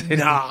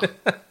 Nah.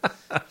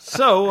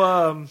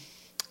 So,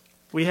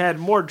 we had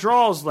more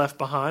draws left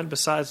behind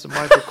besides the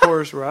Michael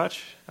Kors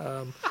watch.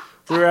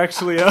 We were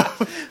actually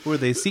were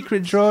they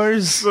secret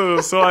drawers? So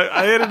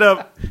I ended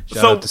up.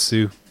 Shout out to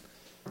Sue.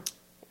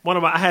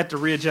 I had to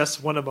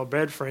readjust one of my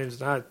bed frames,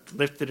 and I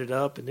lifted it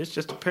up, and it's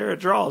just a pair of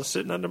drawers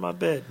sitting under my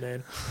bed,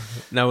 man.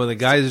 Now, were the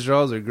guys'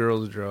 drawers or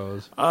girls'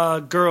 drawers?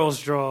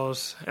 Girls'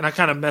 drawers, and I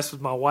kind of messed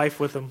with my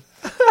wife with them.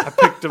 I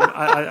picked them.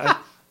 I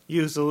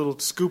used a little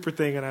scooper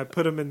thing, and I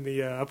put them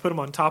I put them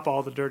on top of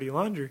all the dirty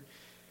laundry.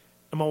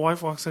 And my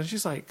wife walks in,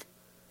 she's like,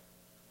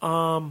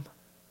 so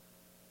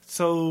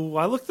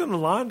I looked in the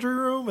laundry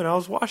room and I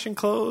was washing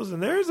clothes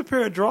and there's a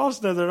pair of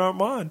drawers there that aren't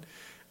mine.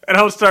 And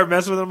I would start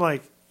messing with them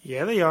like,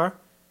 yeah, they are.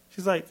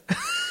 She's like,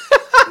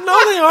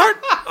 no, they aren't.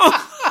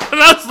 And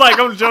I was like,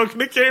 I'm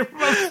joking. It came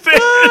from upstairs.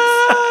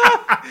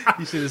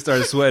 You should have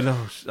started sweating.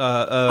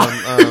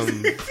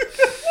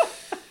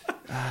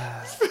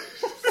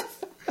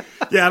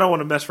 Yeah, I don't want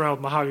to mess around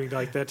with mahogany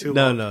like that too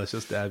long. No, it's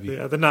just Abby.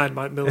 Yeah, the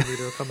 9mm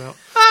will come out.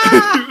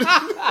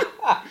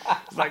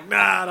 It's like,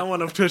 nah, I don't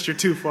want to push her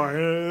too far.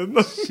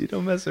 She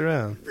don't mess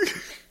around.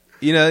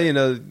 You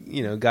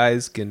know,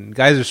 guys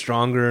are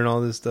stronger and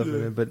all this stuff,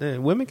 but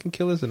women can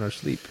kill us in our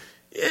sleep.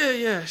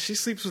 Yeah. She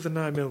sleeps with a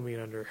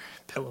 9mm under her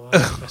pillow. I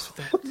don't mess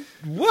with that.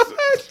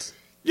 What?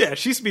 Yeah,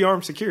 she used to be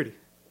armed security.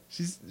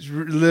 She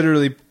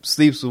literally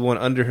sleeps with one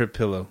under her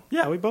pillow.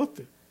 Yeah, we both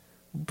do.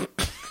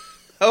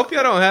 I hope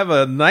y'all don't have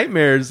a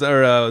nightmares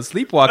or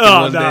sleepwalking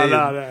one day.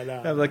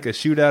 No. Have like a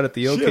shootout at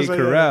the OK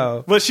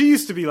Corral. But she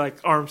used to be like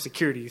armed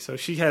security, so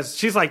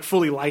she's like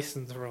fully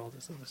licensed for all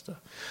this other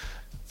stuff.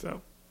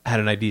 So I had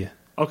an idea.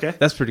 Okay,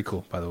 that's pretty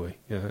cool, by the way.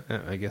 Yeah,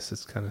 I guess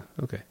it's kind of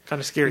okay. Kind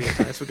of scary at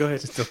times, but go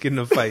ahead. Just don't get in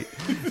a fight.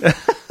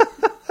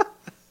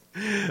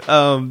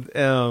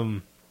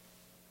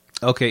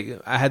 Okay,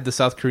 I had the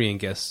South Korean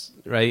guests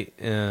right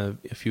a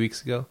few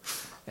weeks ago,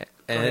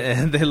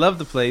 and they loved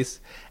the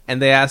place. And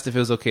they asked if it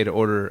was okay to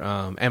order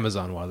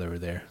Amazon while they were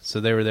there.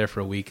 So they were there for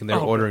a week, and they were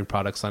ordering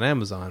products on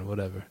Amazon,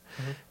 whatever.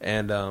 Mm-hmm.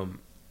 And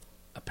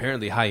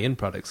apparently high-end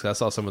products. I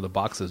saw some of the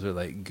boxes were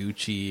like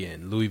Gucci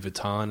and Louis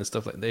Vuitton and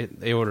stuff like that.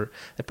 They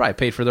probably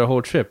paid for their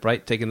whole trip,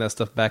 right? Taking that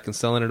stuff back and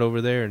selling it over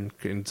there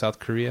in South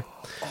Korea.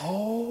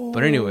 Oh.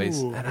 But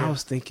anyways, and I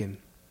was thinking,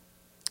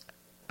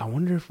 I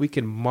wonder if we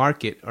can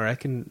market, or I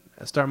can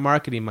start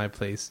marketing my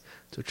place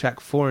to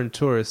attract foreign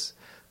tourists.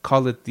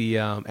 Call it the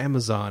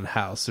Amazon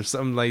house or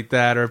something like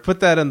that, or put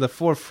that in the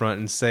forefront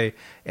and say,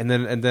 and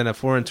then a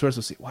foreign tourist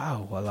will say,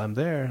 wow, while I'm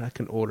there, I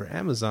can order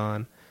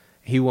Amazon.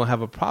 He won't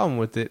have a problem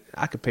with it.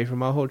 I could pay for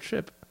my whole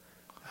trip.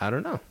 I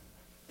don't know.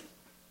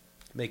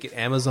 Make it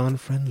Amazon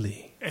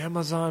friendly.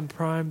 Amazon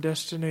Prime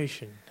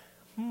destination.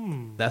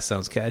 That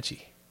sounds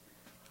catchy.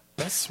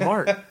 That's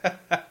smart.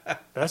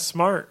 That's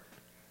smart.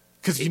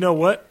 Because you know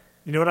what?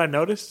 You know what I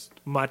noticed?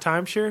 My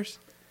timeshares,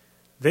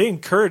 they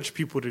encourage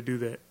people to do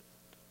that.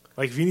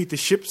 Like, if you need to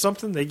ship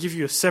something, they give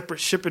you a separate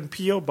shipping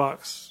P.O.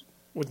 box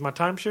with my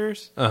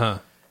timeshares. Uh-huh.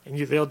 And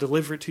they'll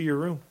deliver it to your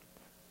room.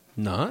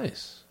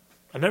 Nice.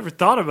 I never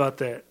thought about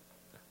that.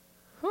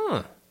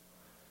 Huh.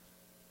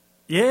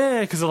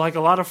 Yeah, because like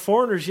a lot of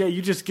foreigners,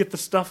 you just get the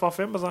stuff off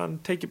Amazon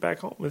and take it back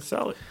home and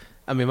sell it.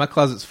 I mean, my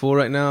closet's full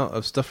right now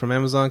of stuff from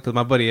Amazon because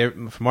my buddy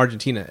from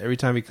Argentina, every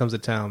time he comes to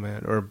town,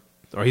 man, or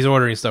he's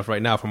ordering stuff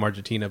right now from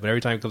Argentina, but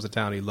every time he comes to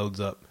town, he loads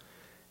up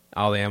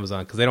all the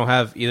Amazon because they don't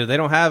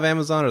have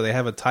Amazon or they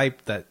have a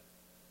type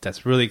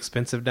that's really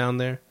expensive down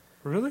there.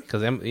 Really?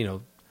 Because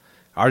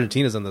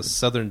Argentina's on the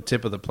southern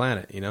tip of the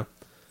planet,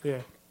 Yeah.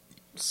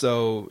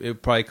 So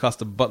it probably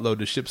cost a buttload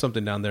to ship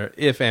something down there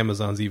if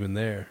Amazon's even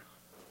there.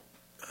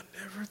 I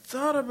never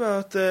thought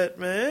about that,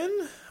 man.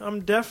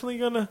 I'm definitely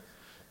gonna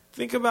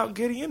think about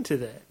getting into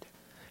that.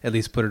 At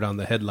least put it on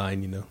the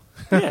headline,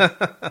 Yeah.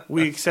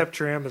 We accept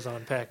your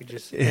Amazon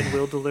packages and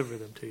we'll deliver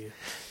them to you.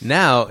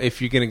 Now,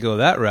 if you're gonna go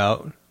that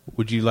route,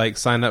 would you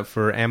sign up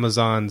for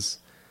Amazon's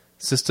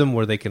system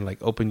where they can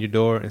open your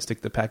door and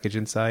stick the package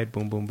inside?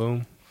 Boom, boom,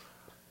 boom.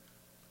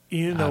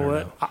 You know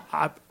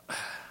what?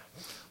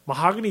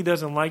 Mahogany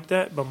doesn't like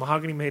that, but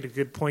Mahogany made a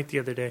good point the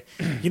other day.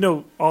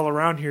 All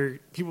around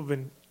here, people have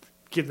been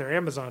getting their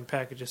Amazon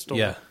packages stolen.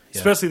 Yeah.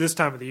 Especially this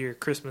time of the year,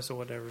 Christmas or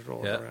whatever is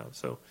rolling around.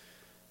 So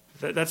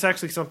that's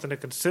actually something to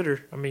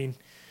consider. I mean,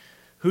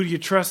 who do you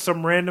trust,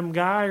 some random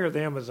guy or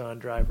the Amazon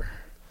driver?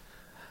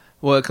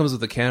 Well, it comes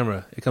with the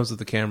camera. It comes with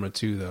the camera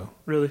too, though.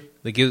 Really?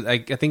 I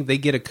think they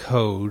get a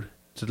code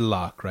to the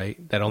lock,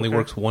 right? That only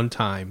works one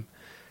time.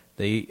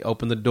 They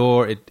open the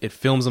door. It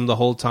films them the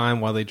whole time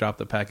while they drop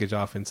the package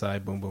off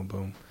inside. Boom, boom,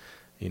 boom.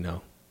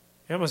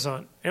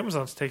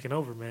 Amazon's taking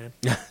over, man.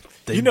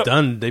 They've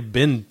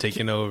been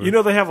taking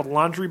over. They have a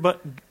laundry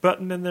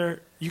button in there.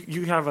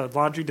 You have a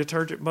laundry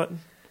detergent button.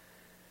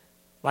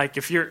 Like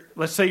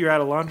let's say you're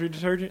out of laundry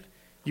detergent,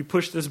 you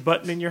push this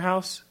button in your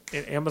house,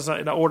 and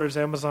Amazon orders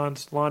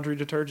Amazon's laundry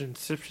detergent and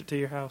ships it to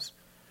your house.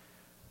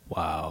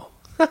 Wow.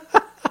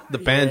 The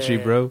pantry,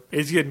 bro.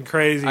 It's getting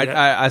crazy.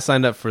 I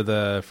signed up for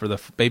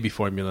the baby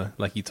formula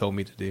like you told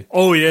me to do.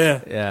 Oh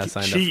yeah. Yeah, I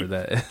signed up for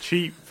that.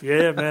 Cheap.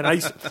 Yeah,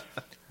 man.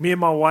 Me and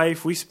my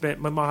wife, we saved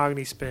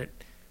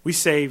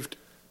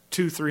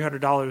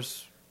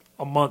 $200-$300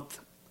 a month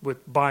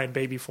with buying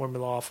baby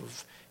formula off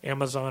of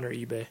Amazon or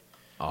eBay.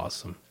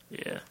 Awesome.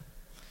 Yeah.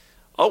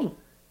 Oh,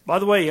 by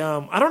the way,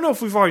 I don't know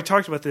if we've already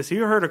talked about this. Have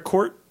you heard of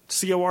Cort?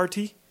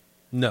 C-O-R-T?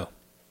 No.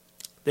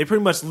 They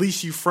pretty much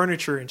lease you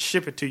furniture and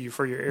ship it to you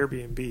for your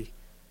Airbnb.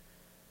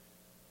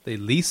 They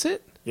lease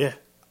it? Yeah.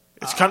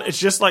 It's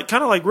just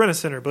kind of like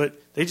Rent-A-Center, but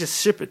they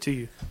just ship it to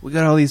you. We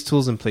got all these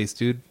tools in place,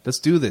 dude. Let's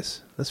do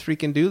this. Let's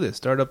freaking do this.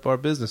 Start up our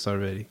business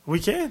already. We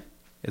can.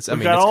 It's all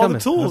coming. the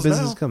tools. Our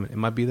business is coming. It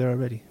might be there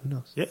already. Who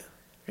knows? Yeah.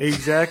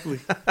 Exactly.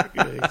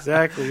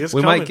 Exactly. It's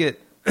we coming.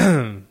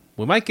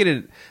 might get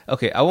it.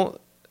 Okay, I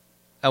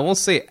won't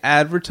say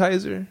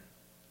advertiser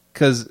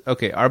because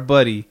our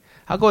buddy.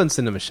 I'll go ahead and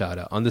send him a shout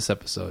out on this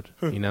episode.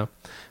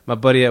 My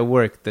buddy at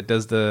work that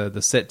does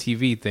the set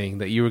TV thing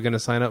that you were going to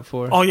sign up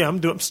for. Oh yeah,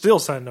 I'm still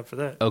signing up for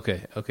that.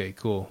 Okay,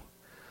 cool.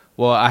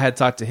 Well, I had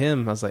talked to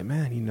him. I was like,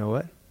 man, you know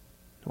what?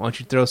 Why don't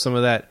you throw some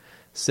of that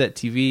set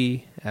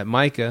TV at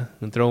Micah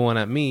and throw one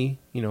at me?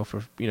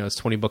 For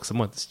it's $20 a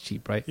month. It's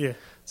cheap, right? Yeah.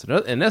 So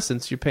in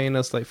essence, you're paying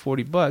us like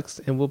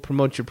 $40, and we'll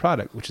promote your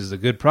product, which is a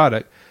good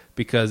product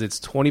because it's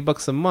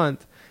 $20 a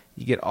month,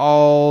 You get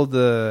all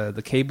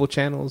the cable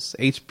channels,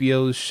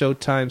 HBO,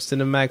 Showtime,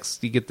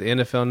 Cinemax. You get the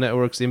NFL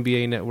networks,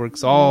 NBA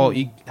networks,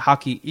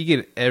 hockey. You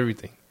get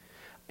everything,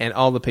 and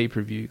all the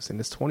pay-per-views, and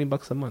it's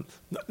 $20 a month.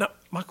 No,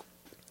 Michael,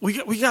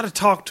 we got to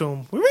talk to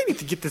him. We may need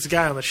to get this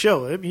guy on the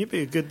show. It'd be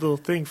a good little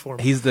thing for him.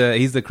 He's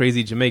the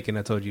crazy Jamaican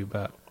I told you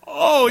about.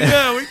 Oh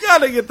yeah, we got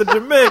to get the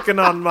Jamaican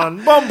on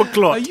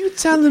Bumbleclaw. Are you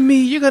telling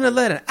me you're gonna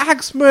let an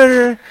axe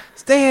murderer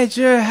stay at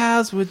your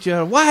house with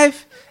your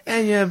wife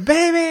and your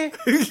baby?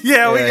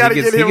 Yeah, we got to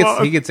get him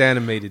on. He gets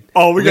animated.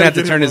 Oh, we're gonna have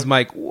to turn his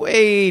mic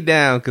way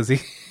down because he'll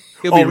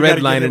be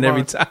redlining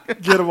every time.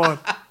 Get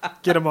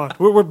him on.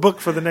 We're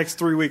booked for the next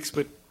 3 weeks,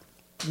 but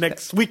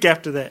next week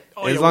after that.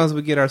 As long as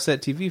we get our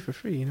set TV for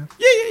free, Yeah.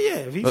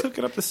 If he's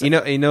hooking up the set.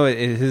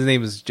 His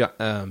name is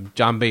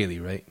John Bailey,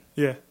 right?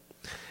 Yeah.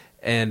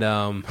 And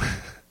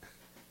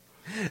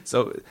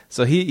so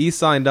he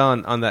signed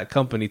on that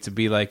company to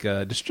be like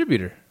a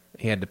distributor.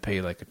 He had to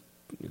pay like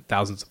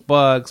thousands of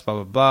bucks, blah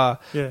blah blah.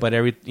 Yeah. But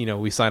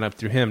we sign up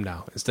through him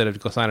now instead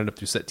of signing up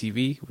through Set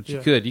TV, which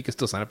you could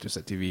still sign up through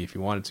Set TV if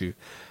you wanted to.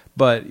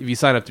 But if you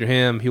sign up through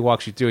him, he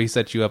walks you through. He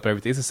sets you up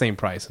everything. It's the same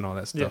price and all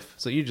that stuff. Yeah.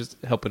 So you're just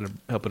helping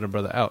a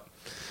brother out.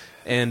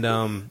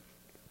 And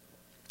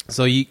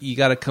so you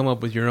got to come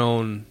up with your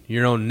own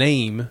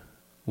name,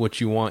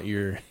 what you want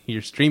your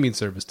streaming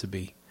service to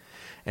be.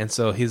 And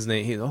so his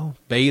name,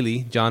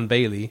 Bailey, John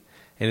Bailey,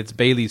 and it's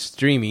Bailey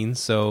Streaming,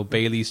 so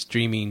Bailey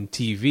Streaming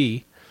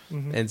TV.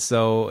 Mm-hmm. And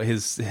so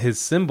his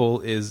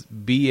symbol is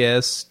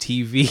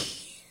BSTV.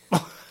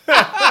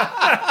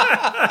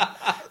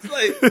 It's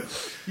like,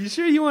 you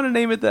sure you want to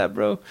name it that,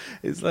 bro?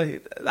 It's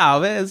like,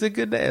 man, it's a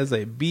good name. It's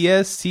like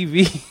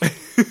BSTV.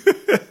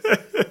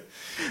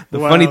 The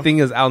funny thing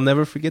is, I'll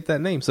never forget that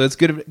name. So it's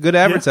good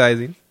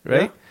advertising,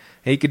 right? Yeah.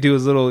 And he could do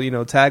his little,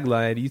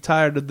 tagline. You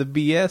tired of the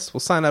BS? Well,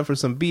 sign up for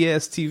some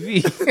BS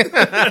TV.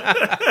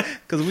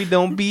 Because we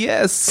don't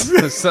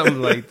BS. Or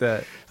something like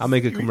that. I'll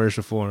make a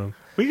commercial for him.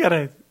 We got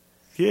to,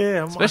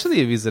 especially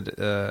if he's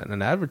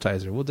an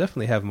advertiser. We'll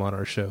definitely have him on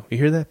our show. You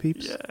hear that,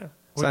 peeps? Yeah.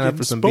 Sign up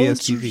for some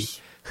BS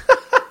TV.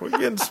 We're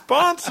getting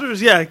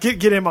sponsors. Yeah,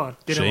 get him on.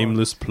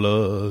 Shameless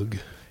plug.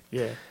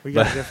 Yeah, we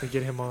got to definitely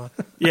get him on.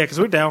 Yeah, because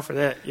we're down for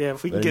that. Yeah,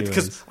 if we can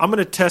because I'm going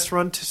to test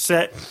run to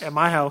set at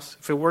my house.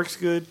 If it works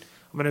good,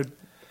 I'm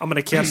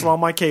gonna cancel all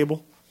my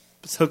cable,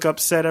 just hook up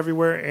set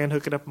everywhere, and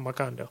hook it up in my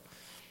condo.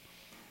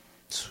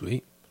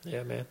 Sweet.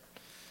 Yeah, man.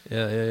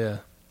 Yeah.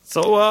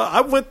 So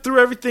I went through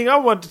everything I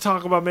wanted to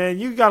talk about, man.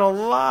 You got a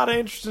lot of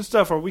interesting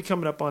stuff. Are we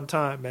coming up on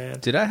time, man?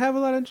 Did I have a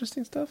lot of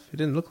interesting stuff? It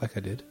didn't look like I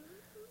did.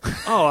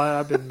 Oh,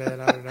 I've been,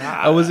 man. I don't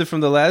know. Was it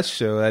from the last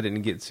show I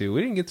didn't get to? We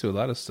didn't get to a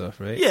lot of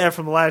stuff, right? Yeah,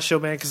 from the last show,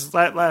 man. Because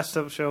last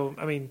show,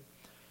 I mean,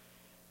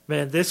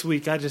 man, this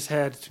week I just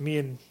had, me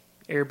and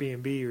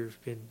Airbnb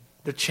have been,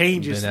 the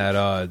changes. Been at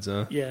odds,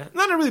 huh? Yeah.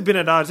 Not really been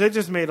at odds. They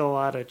just made a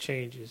lot of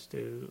changes,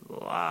 dude. A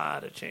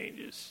lot of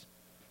changes.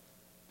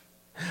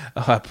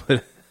 Oh,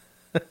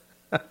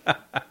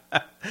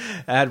 I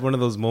had one of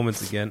those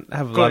moments again. I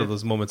have a lot of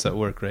those moments at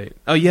work, right?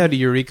 Oh, you had a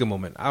eureka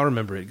moment. I'll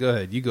remember it. Go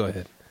ahead. You go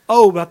ahead.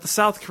 Oh, about the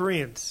South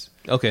Koreans.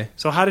 Okay.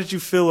 So how did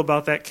you feel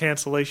about that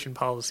cancellation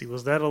policy?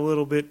 Was that a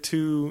little bit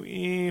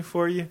too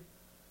for you?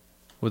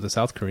 With the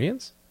South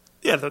Koreans?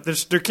 Yeah,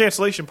 their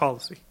cancellation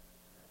policy.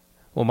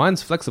 Well,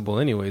 mine's flexible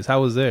anyways.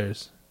 How was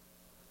theirs?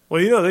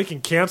 Well, they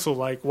can cancel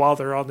while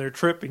they're on their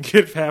trip and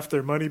get half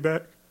their money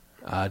back.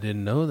 I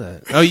didn't know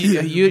that. Oh,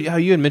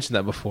 you had mentioned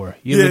that before.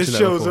 It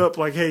shows up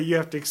hey, you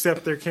have to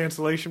accept their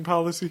cancellation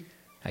policy.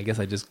 I guess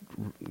I just,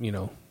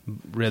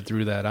 read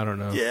through that. I don't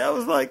know. Yeah, I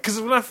was like, because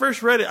when I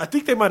first read it, I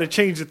think they might have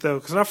changed it, though.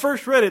 Because when I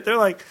first read it, they're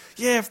like,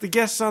 yeah, if the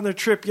guest's on their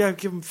trip,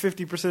 give them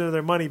 50% of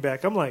their money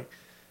back. I'm like,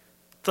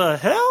 the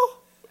hell?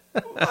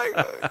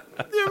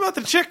 You're about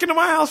to check into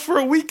my house for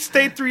a week,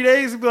 stay 3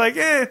 days, and be like,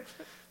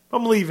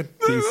 I'm leaving.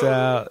 Peace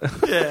out.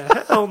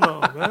 Yeah, hell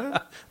no, man.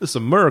 This is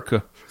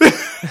America.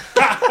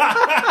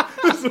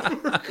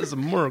 It's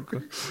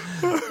America.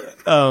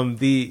 I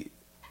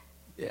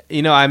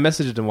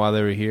messaged them while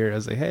they were here. I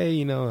was like,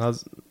 hey,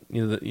 how's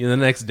the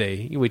next day?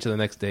 You wait till the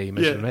next day. You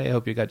mentioned, hey, I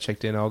hope you got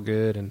checked in all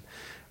good,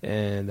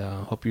 and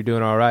hope you're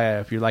doing all right.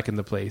 If you're liking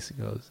the place, he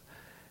goes,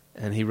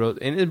 and he wrote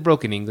in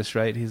broken English,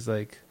 right?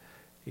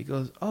 He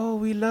goes, oh,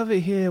 we love it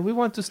here. We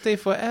want to stay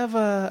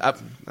forever.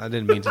 I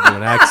didn't mean to do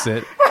an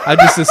accent. I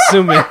just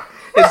assuming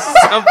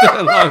it's something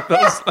along those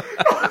lines.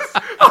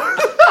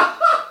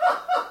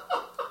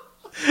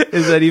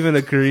 Is that even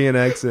a Korean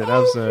accent?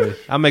 I'm sorry.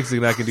 I'm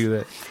Mexican. I can do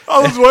that.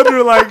 I was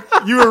wondering,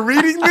 you were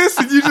reading this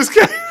and you just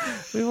can't.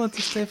 We want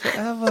to stay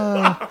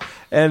forever.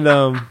 And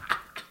I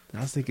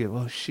was thinking,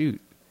 well,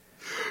 shoot.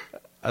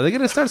 Are they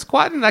going to start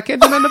squatting? I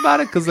can't do nothing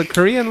about it because of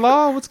Korean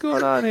law. What's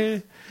going on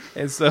here?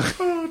 And so...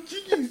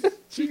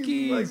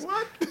 Cheekies. Like,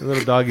 what? The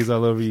little doggies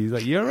all over you. He's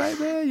like, you all right,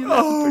 man? You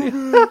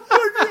laughing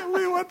pretty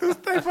we want to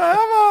stay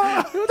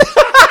forever.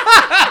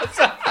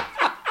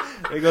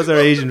 There goes our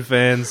Asian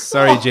fans.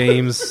 Sorry,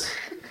 James.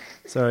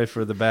 Sorry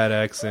for the bad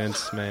accent,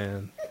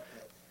 man.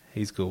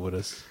 He's cool with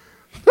us.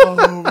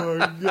 Oh my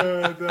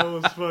god, that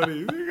was funny.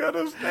 You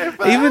gotta stay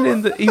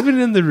forever. Even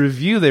in the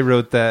review, they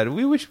wrote that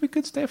we wish we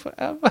could stay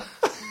forever.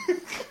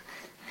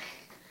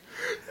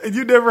 And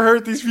you never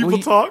heard these people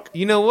talk?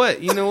 You know what?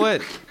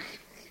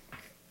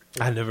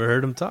 I never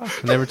heard them talk.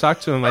 I never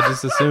talked to them. I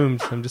just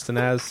assumed I'm just an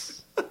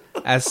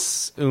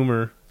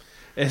assumer.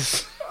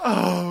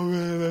 Oh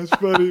man, that's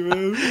funny,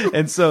 man.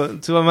 And so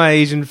to all my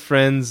Asian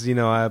friends,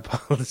 I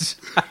apologize.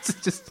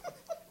 Just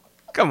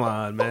come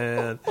on,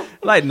 man,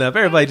 lighten up.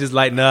 Everybody just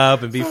lighten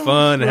up and be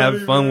fun and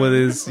have fun with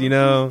us. They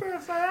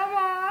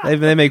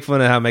make fun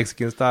of how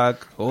Mexicans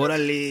talk.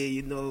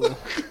 Orale,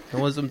 I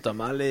want some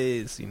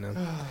tamales.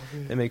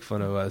 They make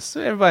fun of us. So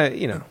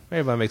everybody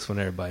makes fun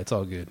of everybody. It's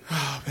all good.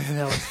 Oh man,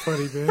 that was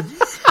funny, man.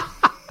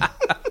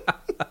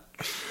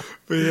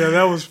 But yeah,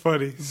 that was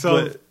funny.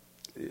 So.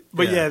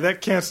 But yeah, that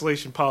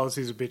cancellation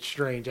policy is a bit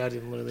strange. I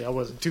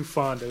wasn't too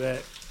fond of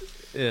that.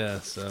 Yeah,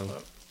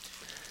 so.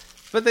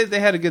 But they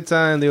had a good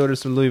time. They ordered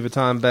some Louis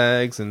Vuitton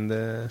bags, and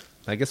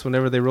I guess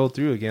whenever they roll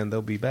through again,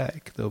 they'll be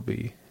back. They'll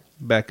be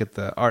back at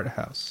the Art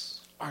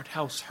House. Art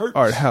House Hearst.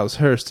 Art House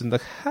Hearst in the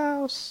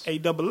house.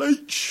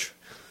 AHH.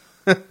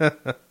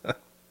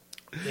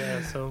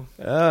 Yeah, so.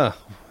 That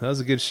was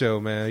a good show,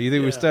 man. You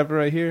think we stop it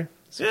right here?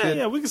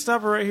 Yeah, we can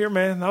stop it right here,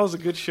 man. That was a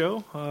good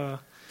show.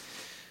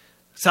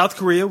 South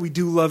Korea, we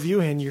do love you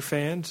and your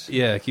fans.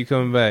 Yeah, keep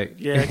coming back.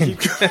 Yeah, keep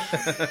coming.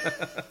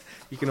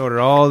 You can order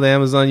all the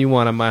Amazon you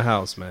want at my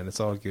house, man. It's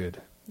all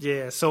good.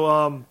 Yeah,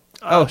 so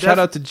shout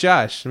out to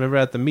Josh. Remember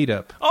at the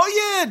meetup?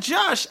 Oh yeah,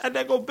 Josh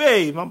Adego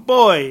Bay, my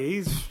boy.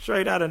 He's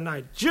straight out of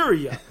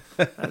Nigeria.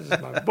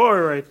 That's my boy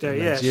right there.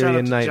 Yeah, shout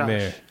out to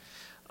nightmare.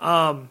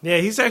 Josh. Yeah,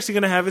 he's actually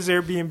gonna have his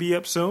Airbnb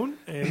up soon,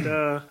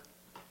 and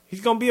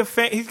he's gonna be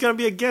he's gonna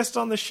be a guest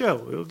on the show.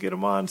 We'll get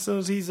him on as soon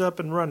as he's up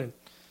and running.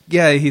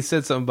 Yeah, he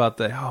said something about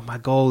that. Oh, my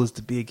goal is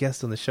to be a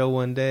guest on the show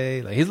one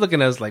day. Like he's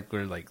looking at us like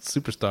we're like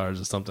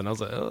superstars or something. I was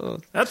like, oh,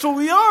 that's what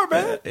we are,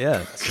 man.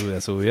 Yeah,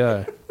 that's what we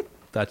are.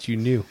 Thought you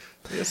knew.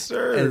 Yes,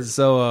 sir. And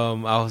so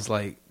I was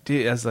like,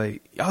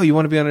 oh, you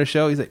want to be on our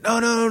show? He's like,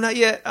 no, not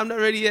yet. I'm not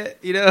ready yet.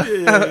 Yeah,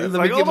 let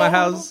me get my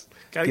house.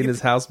 Get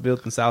his house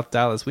built in South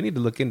Dallas. We need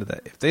to look into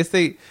that. If they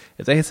say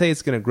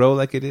it's going to grow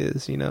like it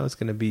is, it's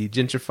going to be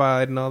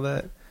gentrified and all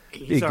that.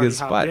 He's already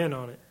hopped in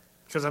on it.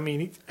 Because, I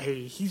mean,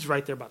 he's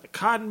right there by the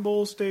Cotton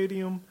Bowl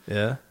Stadium.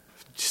 Yeah.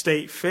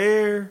 State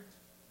Fair.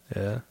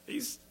 Yeah.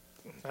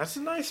 That's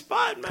a nice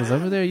spot, man. Because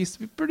over there used to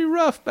be pretty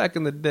rough back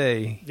in the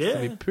day. Yeah.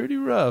 It'd be pretty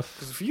rough.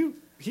 Because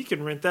he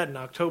can rent that in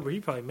October.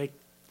 He'd probably make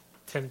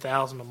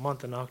 $10,000 a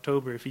month in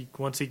October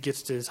once he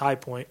gets to his high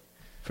point.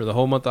 For the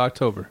whole month of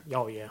October?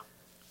 Oh, yeah.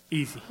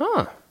 Easy.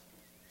 Huh.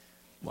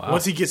 Wow.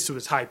 Once he gets to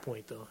his high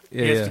point, though.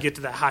 He has to get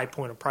to that high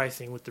point of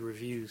pricing with the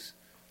reviews.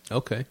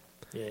 Okay.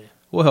 Yeah.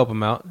 We'll help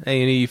him out.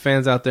 Hey, any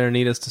fans out there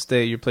need us to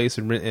stay at your place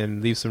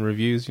and leave some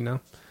reviews,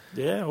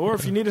 Yeah, or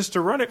if you need us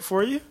to run it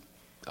for you.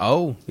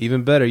 Oh,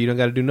 even better. You don't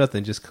got to do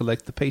nothing. Just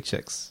collect the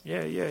paychecks.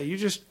 Yeah. You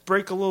just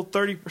break a little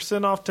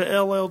 30% off to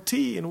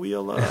LLT, and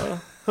we'll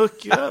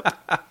hook you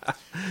up.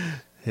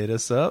 Hit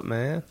us up,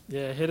 man.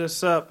 Yeah, hit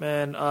us up,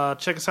 man.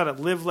 Check us out at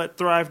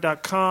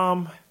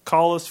liveletthrive.com.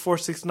 Call us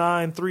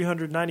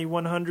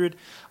 469-300-9100.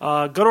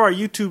 Go to our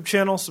YouTube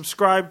channel,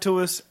 subscribe to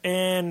us,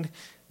 and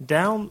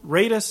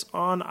rate us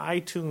on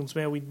iTunes,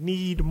 man. We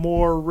need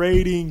more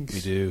ratings.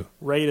 We do.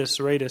 Rate us.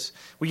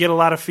 We get a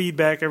lot of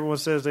feedback. Everyone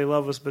says they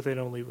love us, but they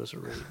don't leave us a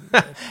rating.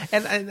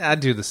 and I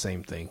do the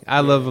same thing. I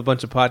love a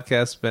bunch of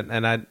podcasts,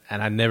 and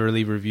I never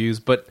leave reviews.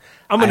 But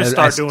I'm going to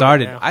start doing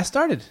it now. I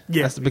started.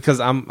 Yeah, that's because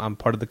I'm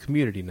part of the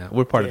community now.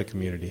 We're part of the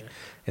community,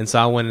 and so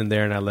I went in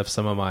there and I left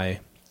some of my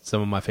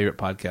favorite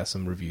podcasts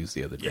some reviews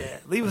the other day. Yeah,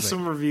 leave us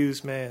some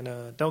reviews,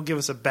 man. Don't give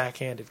us a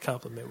backhanded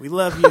compliment. We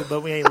love you,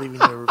 but we ain't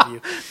leaving you a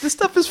review. This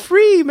stuff is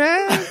free,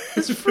 man.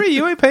 It's free.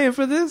 You ain't paying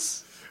for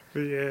this.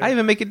 Yeah. I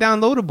even make it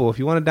downloadable. If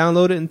you want to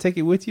download it and take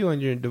it with you on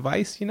your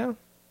device, I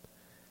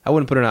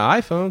wouldn't put it on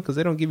an iPhone because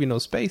they don't give you no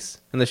space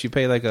unless you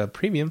pay like a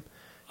premium.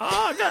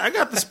 Oh, I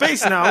got the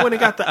space now. I went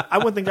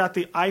and got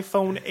the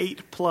iPhone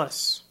 8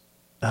 Plus.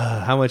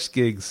 How much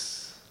gigs?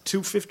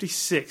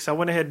 256. I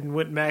went ahead and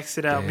maxed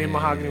it out. Damn. Me and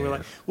Mahogany were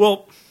like,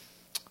 well,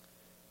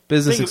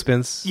 business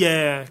expense.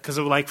 Yeah, because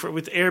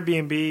with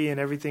Airbnb and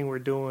everything we're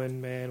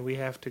doing, man, we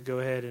have to go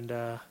ahead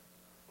and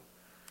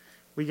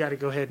we got to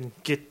go ahead and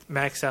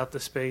max out the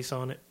space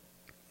on it.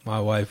 My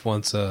wife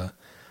wants a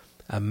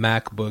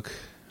MacBook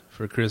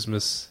for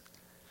Christmas,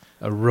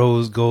 a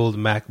rose gold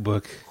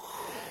MacBook.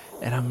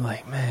 And I'm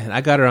like, man,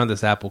 I got her on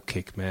this Apple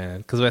kick, man.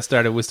 Because we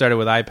started with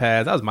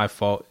iPads. That was my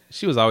fault.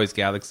 She was always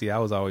Galaxy. I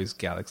was always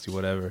Galaxy,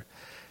 whatever.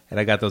 And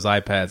I got those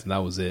iPads, and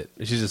that was it.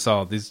 And she just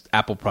saw these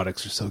Apple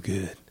products are so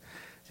good.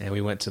 And we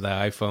went to the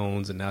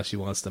iPhones, and now she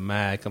wants the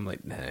Mac. I'm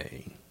like,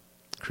 dang.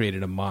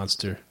 Created a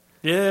monster.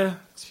 Yeah,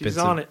 she's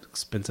on it.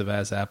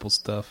 Expensive-ass Apple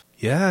stuff.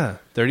 Yeah,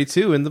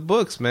 32 in the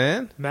books,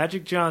 man.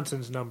 Magic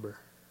Johnson's number.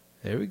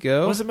 There we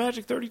go. Was it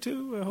Magic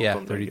 32? Yeah,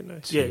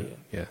 32.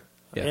 Yeah.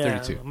 Yeah,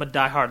 32. I'm a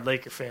diehard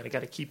Laker fan. I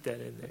got to keep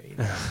that in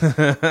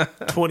there.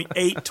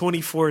 28,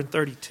 24, and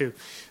 32.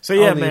 So,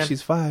 yeah, man.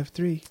 She's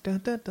 5'3". Dun,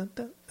 dun, dun,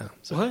 dun. Oh,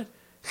 what?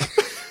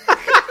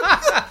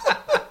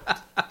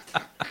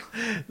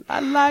 I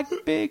like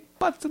big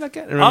butts and I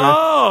can't remember.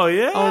 Oh,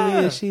 yeah.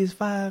 Only if she's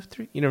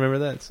 5'3". You remember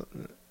that? So,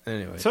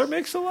 anyway. Sir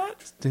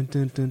Mix-a-Lot? Dun,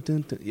 dun, dun,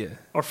 dun, dun. Yeah.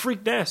 Or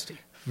Freak Nasty?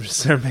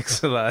 Sir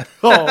Mix-a-Lot.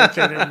 Oh,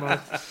 okay, never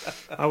mind.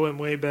 I went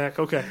way back.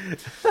 Okay.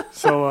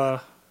 So,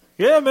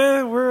 yeah,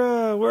 man,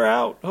 we're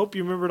out. Hope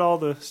you remembered all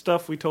the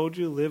stuff we told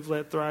you.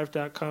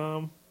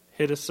 LiveLetThrive.com.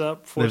 Hit us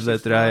up.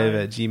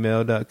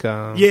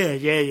 LiveLetThrive@gmail.com.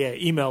 Yeah.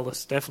 Email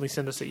us. Definitely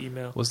send us an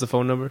email. What's the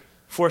phone number?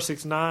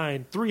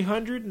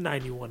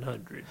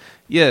 469-300-9100.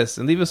 Yes,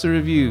 and leave us a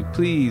review,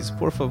 please.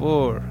 Por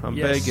favor. I'm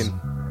Yes.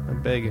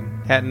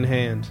 begging. Hat in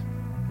hand.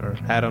 Or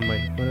hat on my...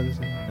 What other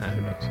thing?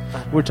 Who knows?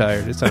 We're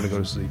tired. It's time to go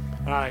to sleep.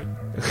 All right.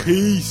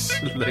 Peace.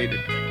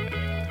 Later.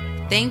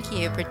 Thank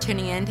you for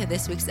tuning in to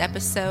this week's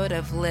episode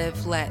of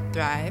Live, Let,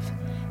 Thrive.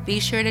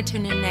 Be sure to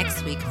tune in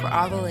next week for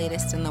all the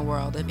latest in the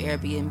world of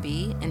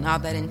Airbnb and all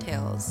that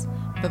entails.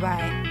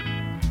 Bye-bye.